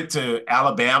 They went to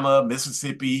Alabama,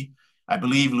 Mississippi, I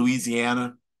believe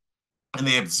Louisiana, and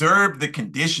they observed the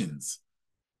conditions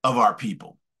of our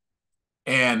people.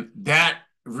 And that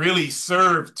really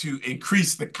served to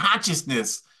increase the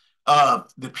consciousness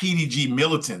of the PDG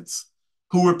militants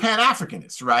who were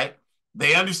Pan-Africanists, right?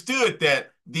 They understood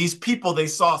that these people they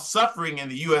saw suffering in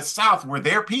the US South were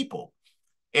their people.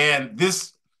 And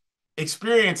this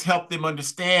experience helped them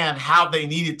understand how they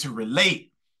needed to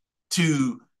relate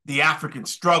to the African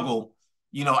struggle,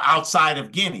 outside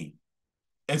of Guinea.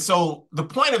 And so the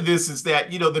point of this is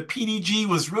that, the PDG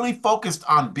was really focused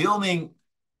on building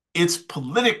its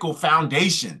political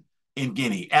foundation in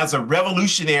Guinea as a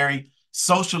revolutionary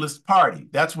socialist party.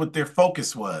 That's what their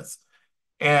focus was.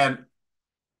 And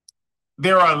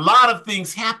there are a lot of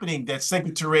things happening that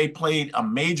Sekou Ture played a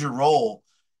major role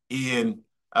in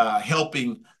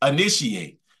helping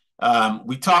initiate.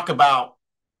 We talk about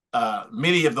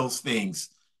many of those things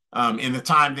in the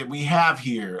time that we have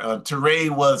here.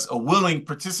 Ture was a willing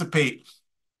participant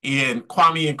in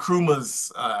Kwame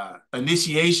Nkrumah's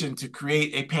initiation to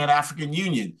create a Pan-African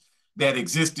Union that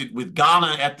existed with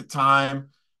Ghana at the time,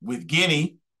 with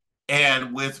Guinea,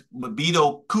 and with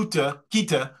Modibo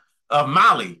Keita of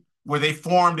Mali, where they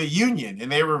formed a union.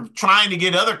 And they were trying to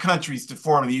get other countries to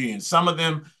form the union. Some of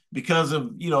them, because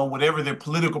of, whatever their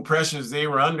political pressures they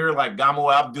were under, like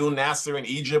Gamal Abdel Nasser in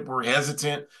Egypt, were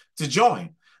hesitant to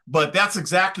join. But that's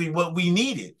exactly what we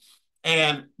needed.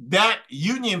 And that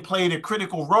union played a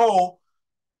critical role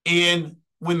in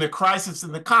when the crisis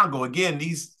in the Congo, again,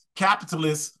 these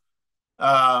capitalists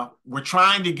were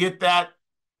trying to get that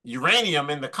uranium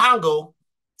in the Congo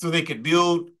so they could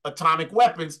build atomic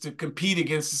weapons to compete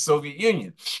against the Soviet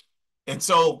Union. And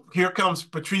so here comes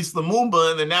Patrice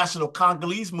Lumumba and the National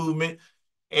Congolese movement,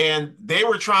 and they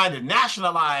were trying to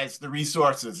nationalize the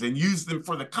resources and use them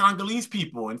for the Congolese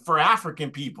people and for African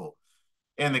people.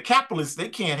 And the capitalists, they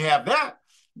can't have that.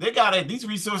 These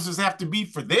resources have to be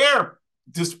for their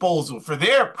disposal, for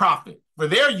their profit, for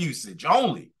their usage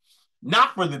only,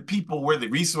 not for the people where the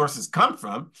resources come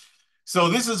from. So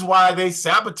this is why they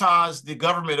sabotaged the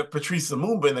government of Patrice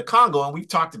Lumumba in the Congo. And we've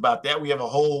talked about that. We have a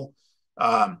whole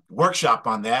workshop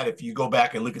on that if you go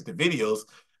back and look at the videos.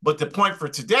 But the point for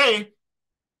today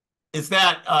is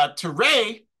that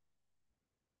Ture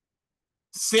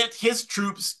sent his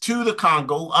troops to the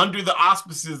Congo under the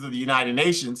auspices of the United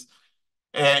Nations.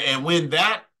 And when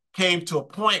that came to a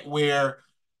point where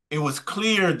it was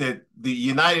clear that the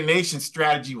United Nations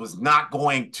strategy was not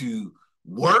going to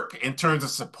work in terms of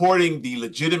supporting the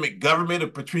legitimate government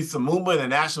of Patrice Lumumba and the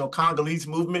National Congolese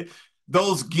movement,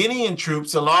 those Guinean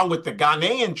troops, along with the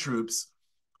Ghanaian troops,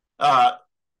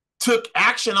 took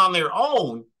action on their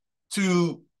own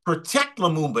to protect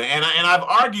Lumumba. And I've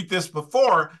argued this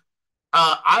before.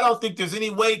 I don't think there's any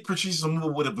way Patrice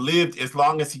Lumumba would have lived as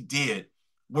long as he did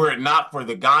were it not for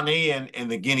the Ghanaian and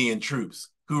the Guinean troops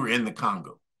who were in the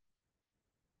Congo.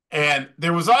 And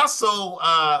there was also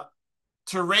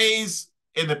Ture's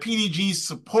and the PDG's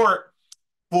support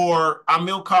for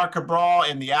Amilcar Cabral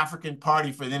and the African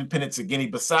Party for the Independence of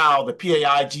Guinea-Bissau, the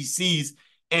PAIGC's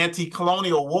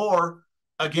anti-colonial war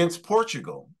against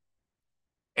Portugal.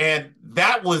 And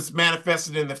that was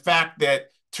manifested in the fact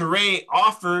that Ture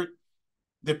offered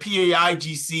the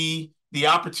PAIGC the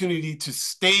opportunity to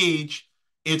stage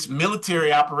its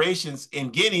military operations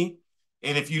in Guinea.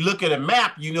 And if you look at a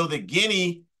map, you know that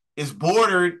Guinea is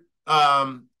bordered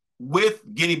with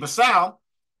Guinea-Bissau.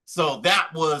 So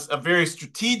that was a very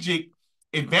strategic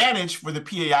advantage for the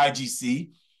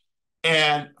PAIGC.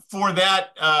 And for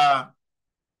that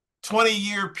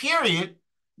 20-year period,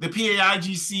 the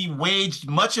PAIGC waged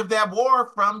much of that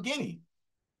war from Guinea.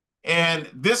 And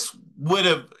this would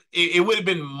have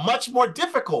been much more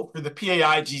difficult for the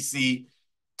PAIGC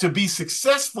to be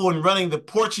successful in running the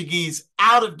Portuguese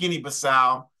out of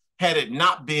Guinea-Bissau had it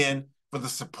not been for the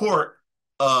support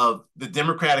of the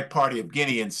Democratic Party of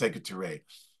Guinea and Sekou Ture.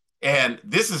 And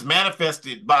this is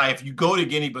manifested by, if you go to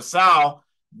Guinea-Bissau,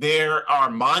 there are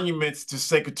monuments to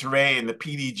Sekou Ture and the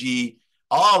PDG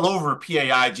all over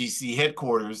PAIGC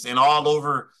headquarters and all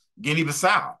over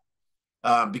Guinea-Bissau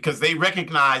because they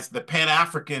recognize the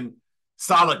Pan-African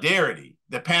solidarity,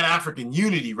 the Pan-African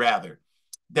unity, rather,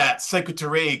 that Sekou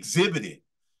Ture exhibited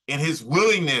in his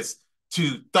willingness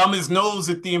to thumb his nose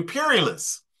at the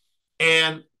imperialists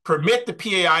and permit the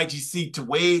PAIGC to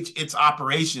wage its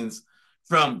operations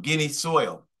from Guinea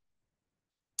soil.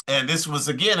 And this was,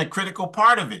 again, a critical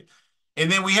part of it.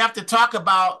 And then we have to talk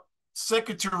about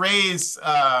Sekou Toure's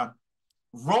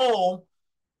role.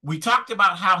 We talked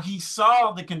about how he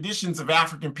saw the conditions of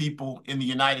African people in the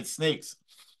United States.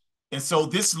 And so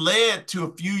this led to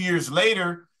a few years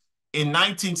later, in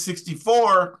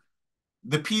 1964,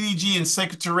 the PDG and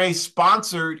Sekou Ture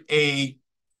sponsored a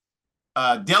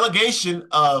delegation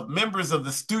of members of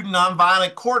the Student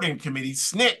Nonviolent Coordinating Committee,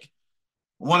 SNCC,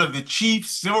 one of the chief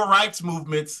civil rights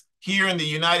movements here in the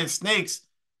United States,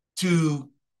 to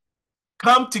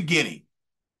come to Guinea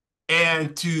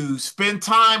and to spend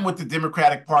time with the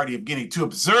Democratic Party of Guinea, to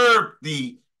observe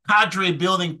the cadre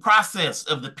building process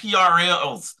of the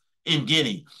PRLs in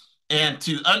Guinea, and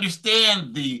to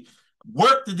understand the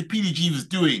work that the PDG was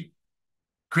doing,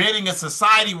 creating a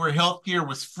society where healthcare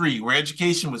was free, where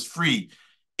education was free.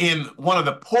 In one of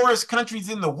the poorest countries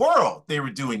in the world, they were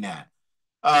doing that.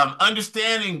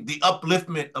 Understanding the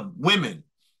upliftment of women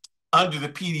under the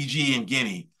PDG in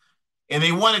Guinea. And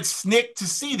they wanted SNCC to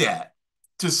see that,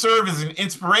 to serve as an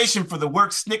inspiration for the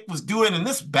work SNCC was doing in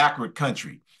this backward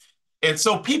country. And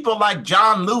so people like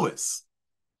John Lewis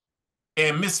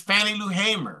and Miss Fannie Lou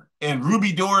Hamer and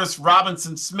Ruby Doris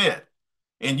Robinson Smith,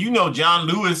 and you know John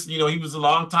Lewis, you know, he was a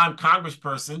longtime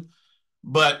congressperson,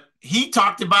 but he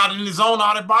talked about in his own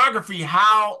autobiography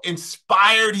how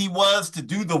inspired he was to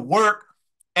do the work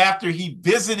after he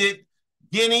visited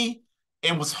Guinea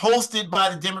and was hosted by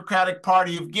the Democratic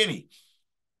Party of Guinea.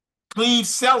 Cleve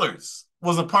Sellers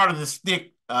was a part of the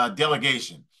SNCC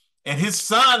delegation, and his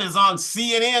son is on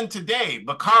CNN today,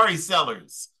 Bakari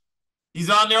Sellers. He's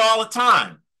on there all the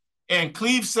time. And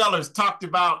Cleve Sellers talked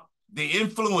about the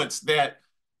influence that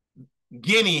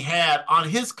Guinea had on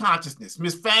his consciousness.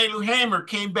 Miss Fannie Lou Hamer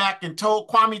came back and told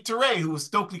Kwame Ture, who was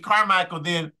Stokely Carmichael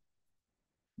then,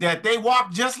 that they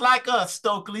walk just like us,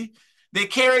 Stokely. They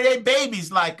carry their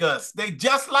babies like us. They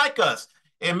just like us.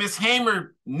 And Miss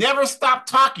Hamer never stopped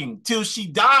talking till she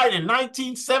died in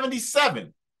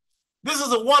 1977. This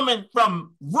is a woman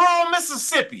from rural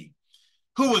Mississippi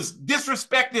who was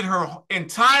disrespected her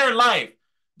entire life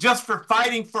just for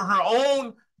fighting for her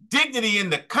own dignity in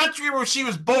the country where she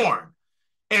was born,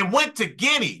 and went to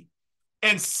Guinea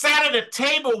and sat at a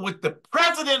table with the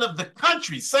president of the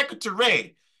country, Sekou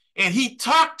Ture, and he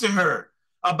talked to her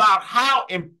about how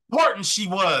important she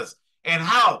was and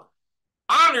how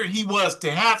honored he was to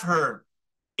have her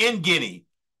in Guinea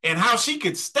and how she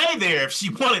could stay there if she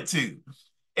wanted to.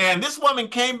 And this woman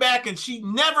came back, and she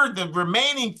never, the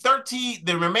remaining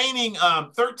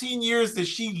 13 years that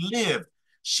she lived,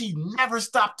 she never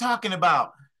stopped talking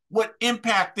about what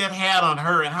impact that had on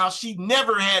her and how she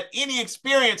never had any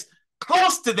experience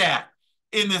close to that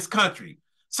in this country.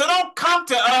 So don't come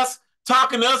to us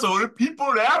talking to us, oh, the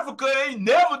people in Africa, they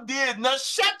never did. Now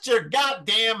shut your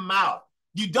goddamn mouth.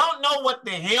 You don't know what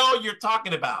the hell you're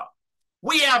talking about.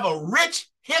 We have a rich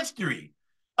history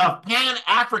of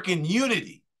Pan-African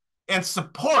unity and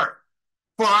support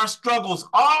for our struggles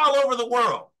all over the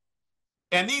world.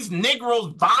 And these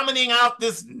Negroes vomiting out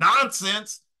this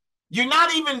nonsense, you're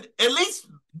not even, at least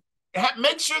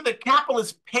make sure the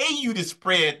capitalists pay you to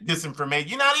spread disinformation.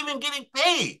 You're not even getting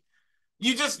paid.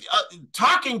 You're just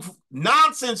talking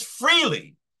nonsense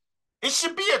freely. It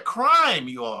should be a crime,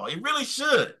 you all. It really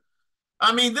should.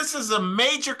 I mean, this is a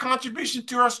major contribution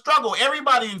to our struggle.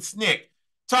 Everybody in SNCC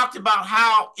talked about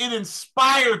how it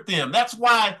inspired them. That's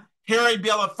why Harry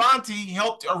Belafonte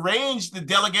helped arrange the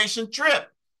delegation trip,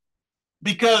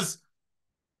 because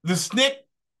the SNCC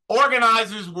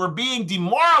organizers were being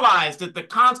demoralized at the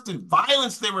constant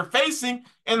violence they were facing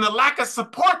and the lack of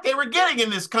support they were getting in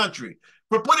this country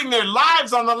for putting their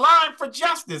lives on the line for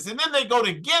justice. And then they go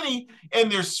to Guinea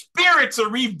and their spirits are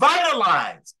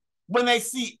revitalized when they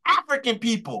see African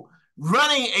people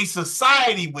running a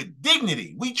society with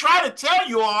dignity. We try to tell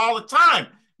you all the time,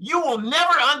 you will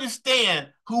never understand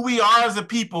who we are as a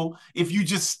people if you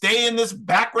just stay in this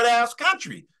backward ass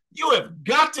country. You have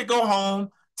got to go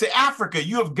home to Africa.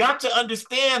 You have got to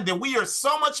understand that we are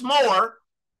so much more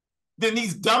than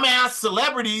these dumbass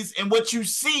celebrities and what you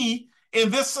see in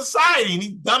this society,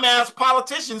 these dumbass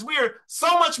politicians. We are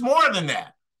so much more than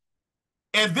that.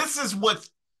 And this is what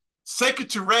Sekou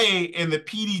Ture and the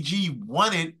PDG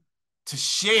wanted to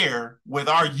share with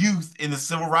our youth in the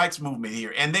civil rights movement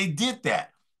here. And they did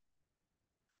that.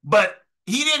 But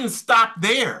he didn't stop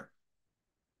there.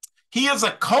 He is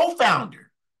a co-founder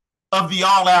of the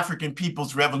All African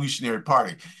People's Revolutionary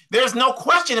Party. There's no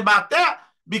question about that,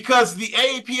 because the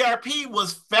AAPRP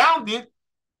was founded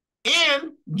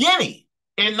in Guinea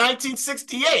in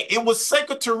 1968. It was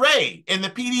Sekou Ture and the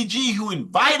PDG who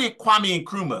invited Kwame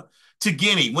Nkrumah to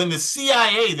Guinea when the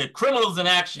CIA, the Criminals in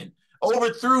Action,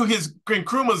 overthrew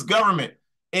Nkrumah's government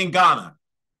in Ghana.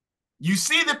 You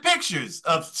see the pictures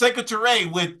of Sekou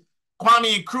Ture with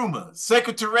Kwame Nkrumah,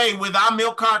 Sekou Ture with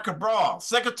Amilcar Cabral,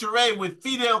 Sekou Ture with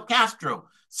Fidel Castro,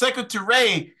 Sekou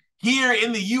Ture here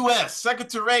in the U.S., Sekou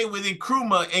Ture with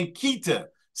Nkrumah and Keita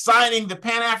signing the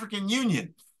Pan-African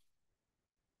Union.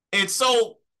 And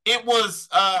so it was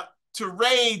Ture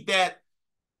that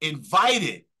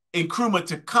invited Nkrumah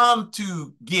to come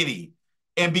to Guinea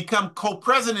and become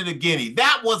co-president of Guinea.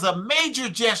 That was a major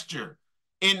gesture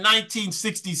in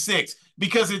 1966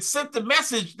 because it sent the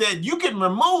message that you can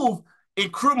remove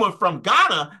Nkrumah from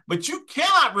Ghana, but you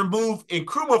cannot remove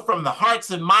Nkrumah from the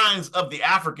hearts and minds of the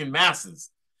African masses.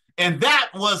 And that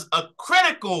was a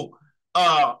critical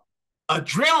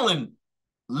adrenaline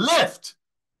lift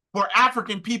for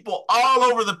African people all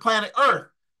over the planet Earth,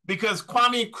 because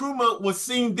Kwame Nkrumah was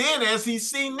seen then, as he's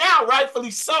seen now,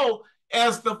 rightfully so,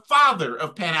 as the father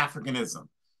of Pan-Africanism.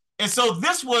 And so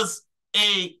this was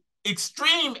an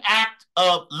extreme act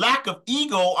of lack of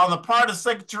ego on the part of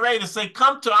Sekou Ture to say,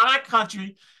 come to our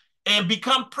country and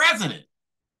become president.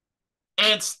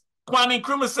 And Kwame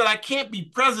Nkrumah said, I can't be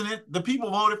president. The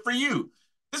people voted for you.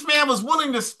 This man was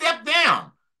willing to step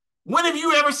down. When have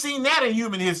you ever seen that in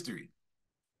human history?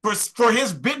 For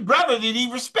his big brother that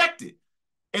he respected.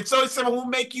 And so he said, well, we'll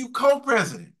make you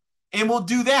co-president and we'll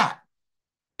do that.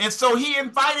 And so he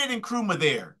invited Nkrumah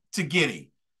there to Guinea.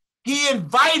 He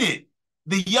invited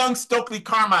the young Stokely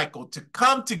Carmichael to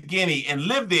come to Guinea and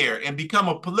live there and become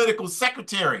a political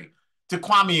secretary to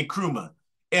Kwame Nkrumah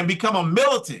and become a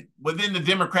militant within the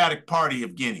Democratic Party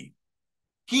of Guinea.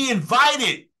 He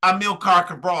invited Amilcar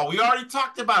Cabral, we already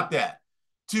talked about that,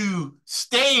 to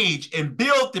stage and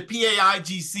build the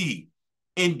PAIGC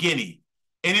in Guinea.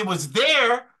 And it was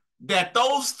there that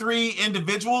those three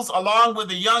individuals, along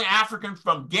with a young African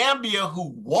from Gambia who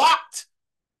walked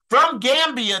from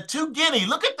Gambia to Guinea,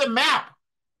 look at the map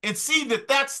and see that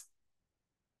that's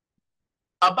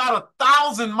about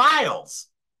 1,000 miles,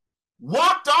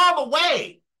 walked all the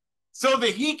way so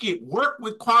that he could work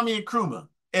with Kwame Nkrumah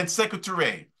and Sekou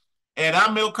Ture and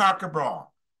Amilcar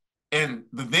Cabral and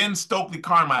the then Stokely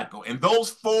Carmichael. And those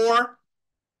four,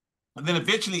 and then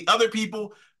eventually other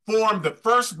people, formed the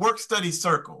first work-study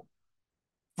circle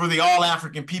for the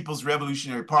All-African People's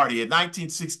Revolutionary Party in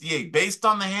 1968, based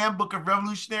on the Handbook of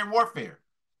Revolutionary Warfare.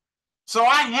 So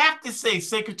I have to say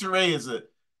Sekou Ture is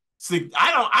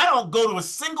I don't go to a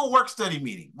single work-study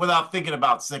meeting without thinking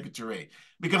about Sekou Ture,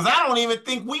 because I don't even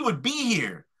think we would be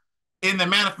here in the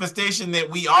manifestation that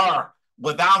we are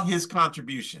without his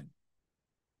contribution.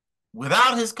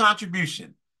 Without his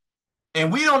contribution.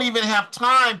 And we don't even have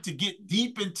time to get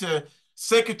deep into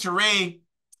Sekou Ture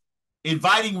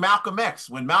inviting Malcolm X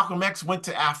when Malcolm X went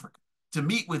to Africa to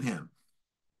meet with him.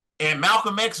 And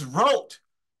Malcolm X wrote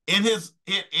in his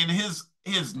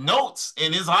notes,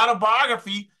 in his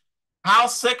autobiography, how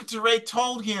Sekou Ture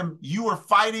told him, you are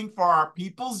fighting for our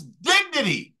people's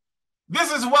dignity.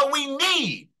 This is what we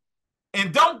need.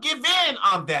 And don't give in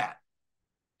on that.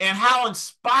 And how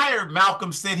inspired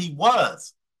Malcolm said he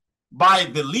was by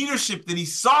the leadership that he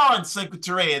saw in Sekou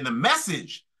Ture and the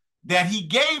message that he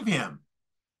gave him.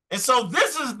 And so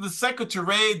this is the Sekou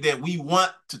Ture that we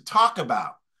want to talk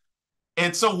about.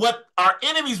 And so what our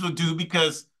enemies will do,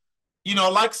 because, you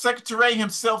know, like Sekou Ture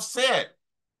himself said,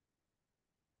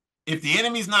 if the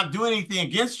enemy's not doing anything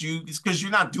against you, it's because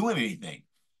you're not doing anything.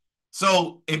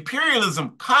 So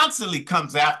imperialism constantly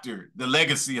comes after the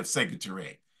legacy of Sekou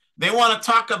Ture. They want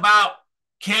to talk about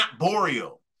Camp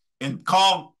Boreal and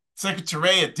call Sekou Ture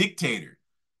a dictator.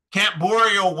 Camp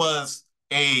Boreal was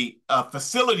a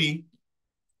facility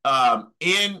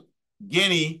in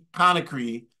Guinea,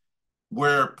 Conakry,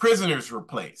 where prisoners were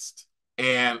placed.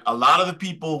 And a lot of the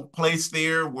people placed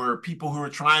there were people who were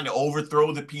trying to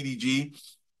overthrow the PDG.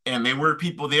 And there were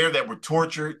people there that were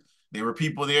tortured. There were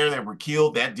people there that were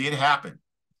killed. That did happen.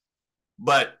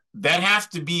 But that has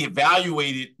to be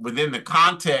evaluated within the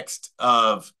context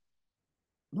of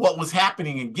what was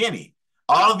happening in Guinea.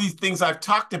 All of these things I've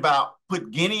talked about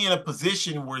put Guinea in a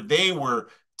position where they were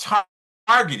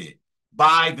targeted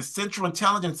by the Central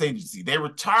Intelligence Agency. They were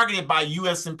targeted by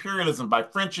US imperialism, by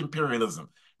French imperialism,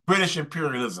 British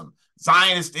imperialism,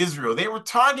 Zionist Israel. They were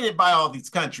targeted by all these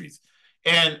countries.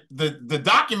 And the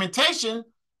documentation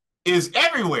is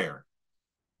everywhere.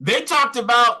 They talked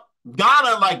about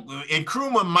Ghana, like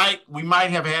Nkrumah we might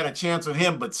have had a chance with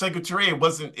him, but Sekou Ture, it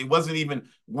wasn't even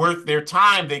worth their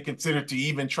time, they considered, to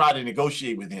even try to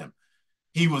negotiate with him.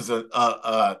 He was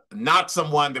not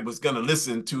someone that was going to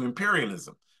listen to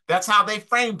imperialism. That's how they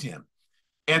framed him.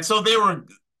 And so there were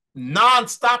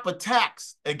nonstop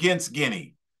attacks against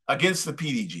Guinea, against the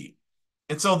PDG.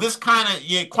 And so this kind of,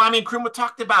 yeah, Kwame Nkrumah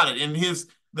talked about it in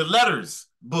the Letters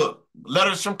book,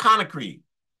 Letters from Conakry.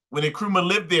 When Nkrumah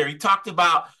lived there, he talked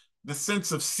about the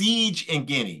sense of siege in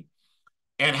Guinea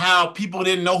and how people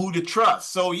didn't know who to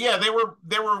trust. So yeah,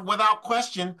 there were without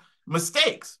question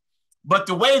mistakes. But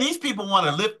the way these people want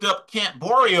to lift up Camp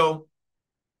Borio,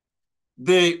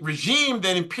 the regime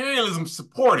that imperialism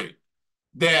supported,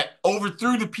 that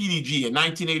overthrew the PDG in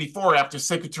 1984 after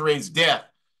Sekou Ture's death,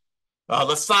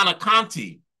 Lassana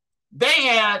Conte, they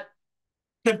had,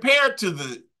 compared to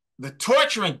the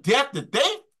torture and death that they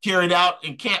carried out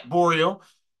in Camp Borio,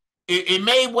 it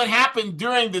made what happened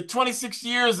during the 26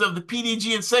 years of the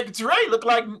PDG and Sekou Ture look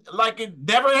like it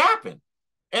never happened.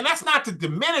 And that's not to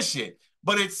diminish it,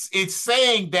 but it's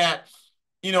saying that,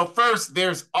 first,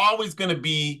 there's always going to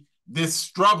be this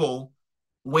struggle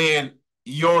when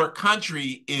your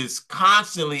country is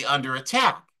constantly under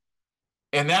attack.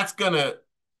 And that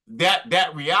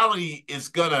reality is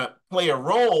gonna play a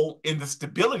role in the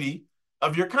stability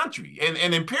of your country.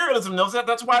 And imperialism knows that.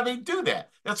 That's why they do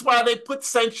that. That's why they put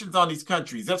sanctions on these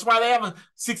countries. That's why they have a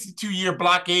 62-year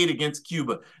blockade against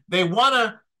Cuba. They want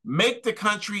to make the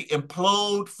country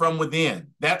implode from within.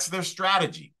 That's their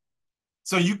strategy.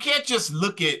 So you can't just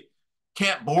look at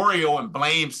Camp Borio and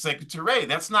blame Sekou Ture.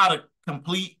 That's not a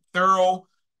complete, thorough,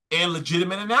 and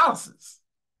legitimate analysis.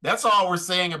 That's all we're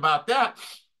saying about that,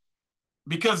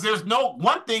 because there's no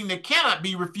one thing that cannot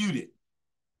be refuted.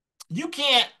 You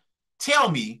can't tell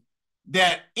me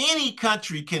that any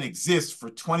country can exist for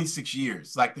 26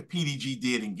 years like the PDG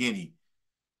did in Guinea,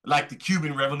 like the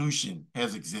Cuban Revolution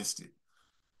has existed.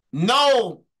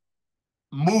 No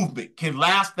movement can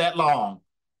last that long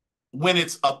when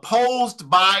it's opposed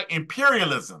by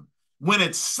imperialism, when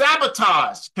it's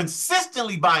sabotaged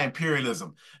consistently by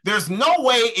imperialism. There's no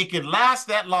way it can last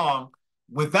that long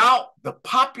without the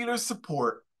popular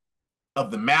support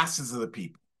of the masses of the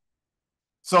people.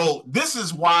 So this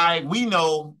is why we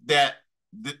know that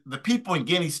the people in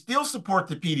Guinea still support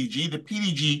the PDG. The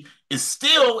PDG is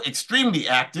still extremely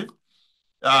active.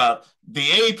 The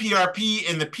APRP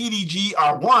and the PDG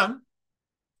are one,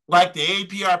 like the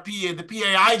APRP and the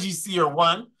PAIGC are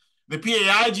one. The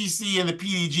PAIGC and the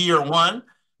PDG are one.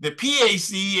 The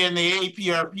PAC and the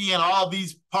APRP and all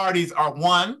these parties are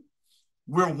one.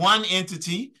 We're one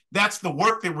entity. That's the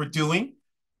work that we're doing.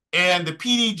 And the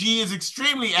PDG is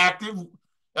extremely active.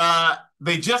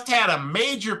 They just had a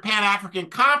major Pan-African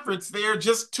conference there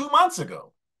just 2 months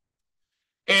ago,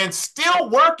 and still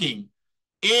working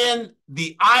in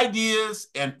the ideas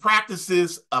and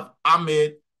practices of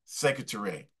Ahmed Sekou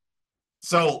Ture.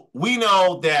 So we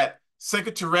know that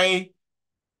Sekou Ture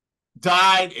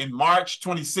died in March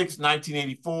 26,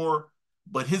 1984,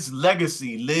 but his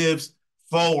legacy lives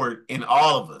forward in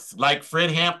all of us. Like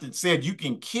Fred Hampton said, you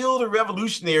can kill the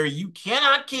revolutionary, you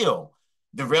cannot kill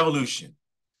the revolution.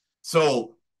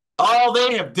 So all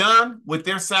they have done with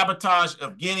their sabotage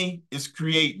of Guinea is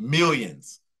create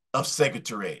millions of Sekou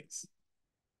Tures.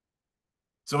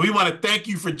 So we want to thank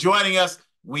you for joining us.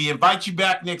 We invite you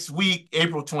back next week,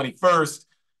 April 21st.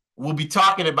 We'll be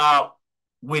talking about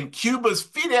when Cuba's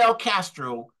Fidel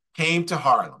Castro came to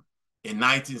Harlem in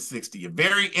 1960. A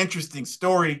very interesting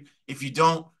story. If you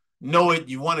don't know it,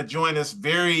 you want to join us.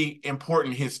 Very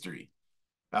important history.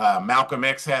 Malcolm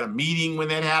X had a meeting when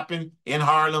that happened in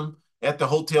Harlem at the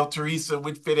Hotel Teresa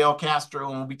with Fidel Castro,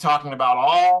 and we'll be talking about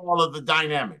all of the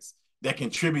dynamics that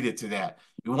contributed to that.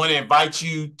 We want to invite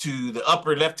you to the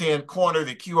upper left-hand corner,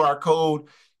 the QR code.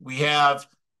 We have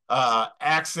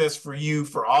access for you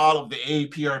for all of the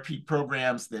APRP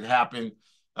programs that happen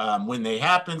when they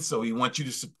happen. So we want you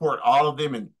to support all of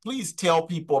them, and please tell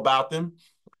people about them.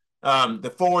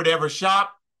 The Forward Ever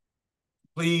Shop,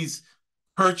 please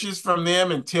purchase from them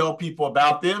and tell people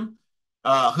about them.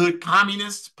 Hood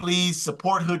Communists, please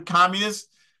support Hood Communists.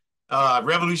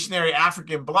 Revolutionary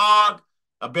African Blog,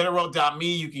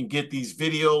 betterworld.me, you can get these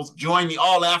videos. Join the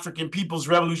All African People's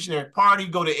Revolutionary Party.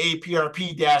 Go to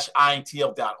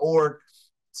aprp-intl.org.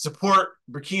 Support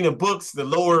Burkina Books, the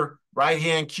lower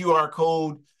right-hand QR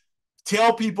code.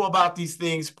 Tell people about these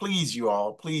things, please, you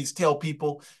all. Please tell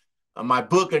people. My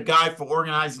book, A Guide for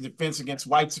Organizing Defense Against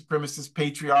White Supremacist,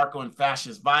 Patriarchal, and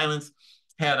Fascist Violence,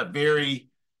 had a very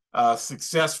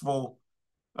successful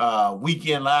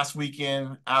last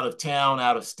weekend, out of town,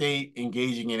 out of state,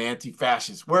 engaging in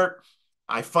anti-fascist work.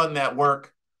 I fund that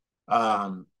work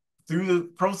through the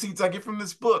proceeds I get from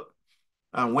this book.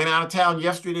 I went out of town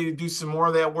yesterday to do some more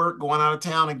of that work, going out of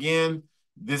town again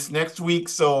this next week.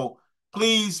 So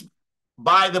please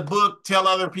buy the book, tell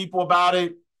other people about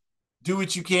it, do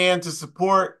what you can to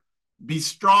support, be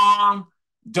strong,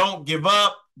 don't give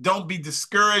up, don't be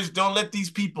discouraged, don't let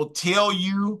these people tell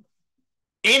you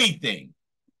anything.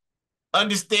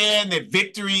 Understand that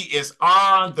victory is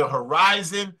on the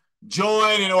horizon.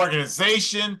 Join an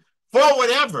organization for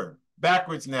whatever.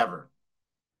 Backwards never.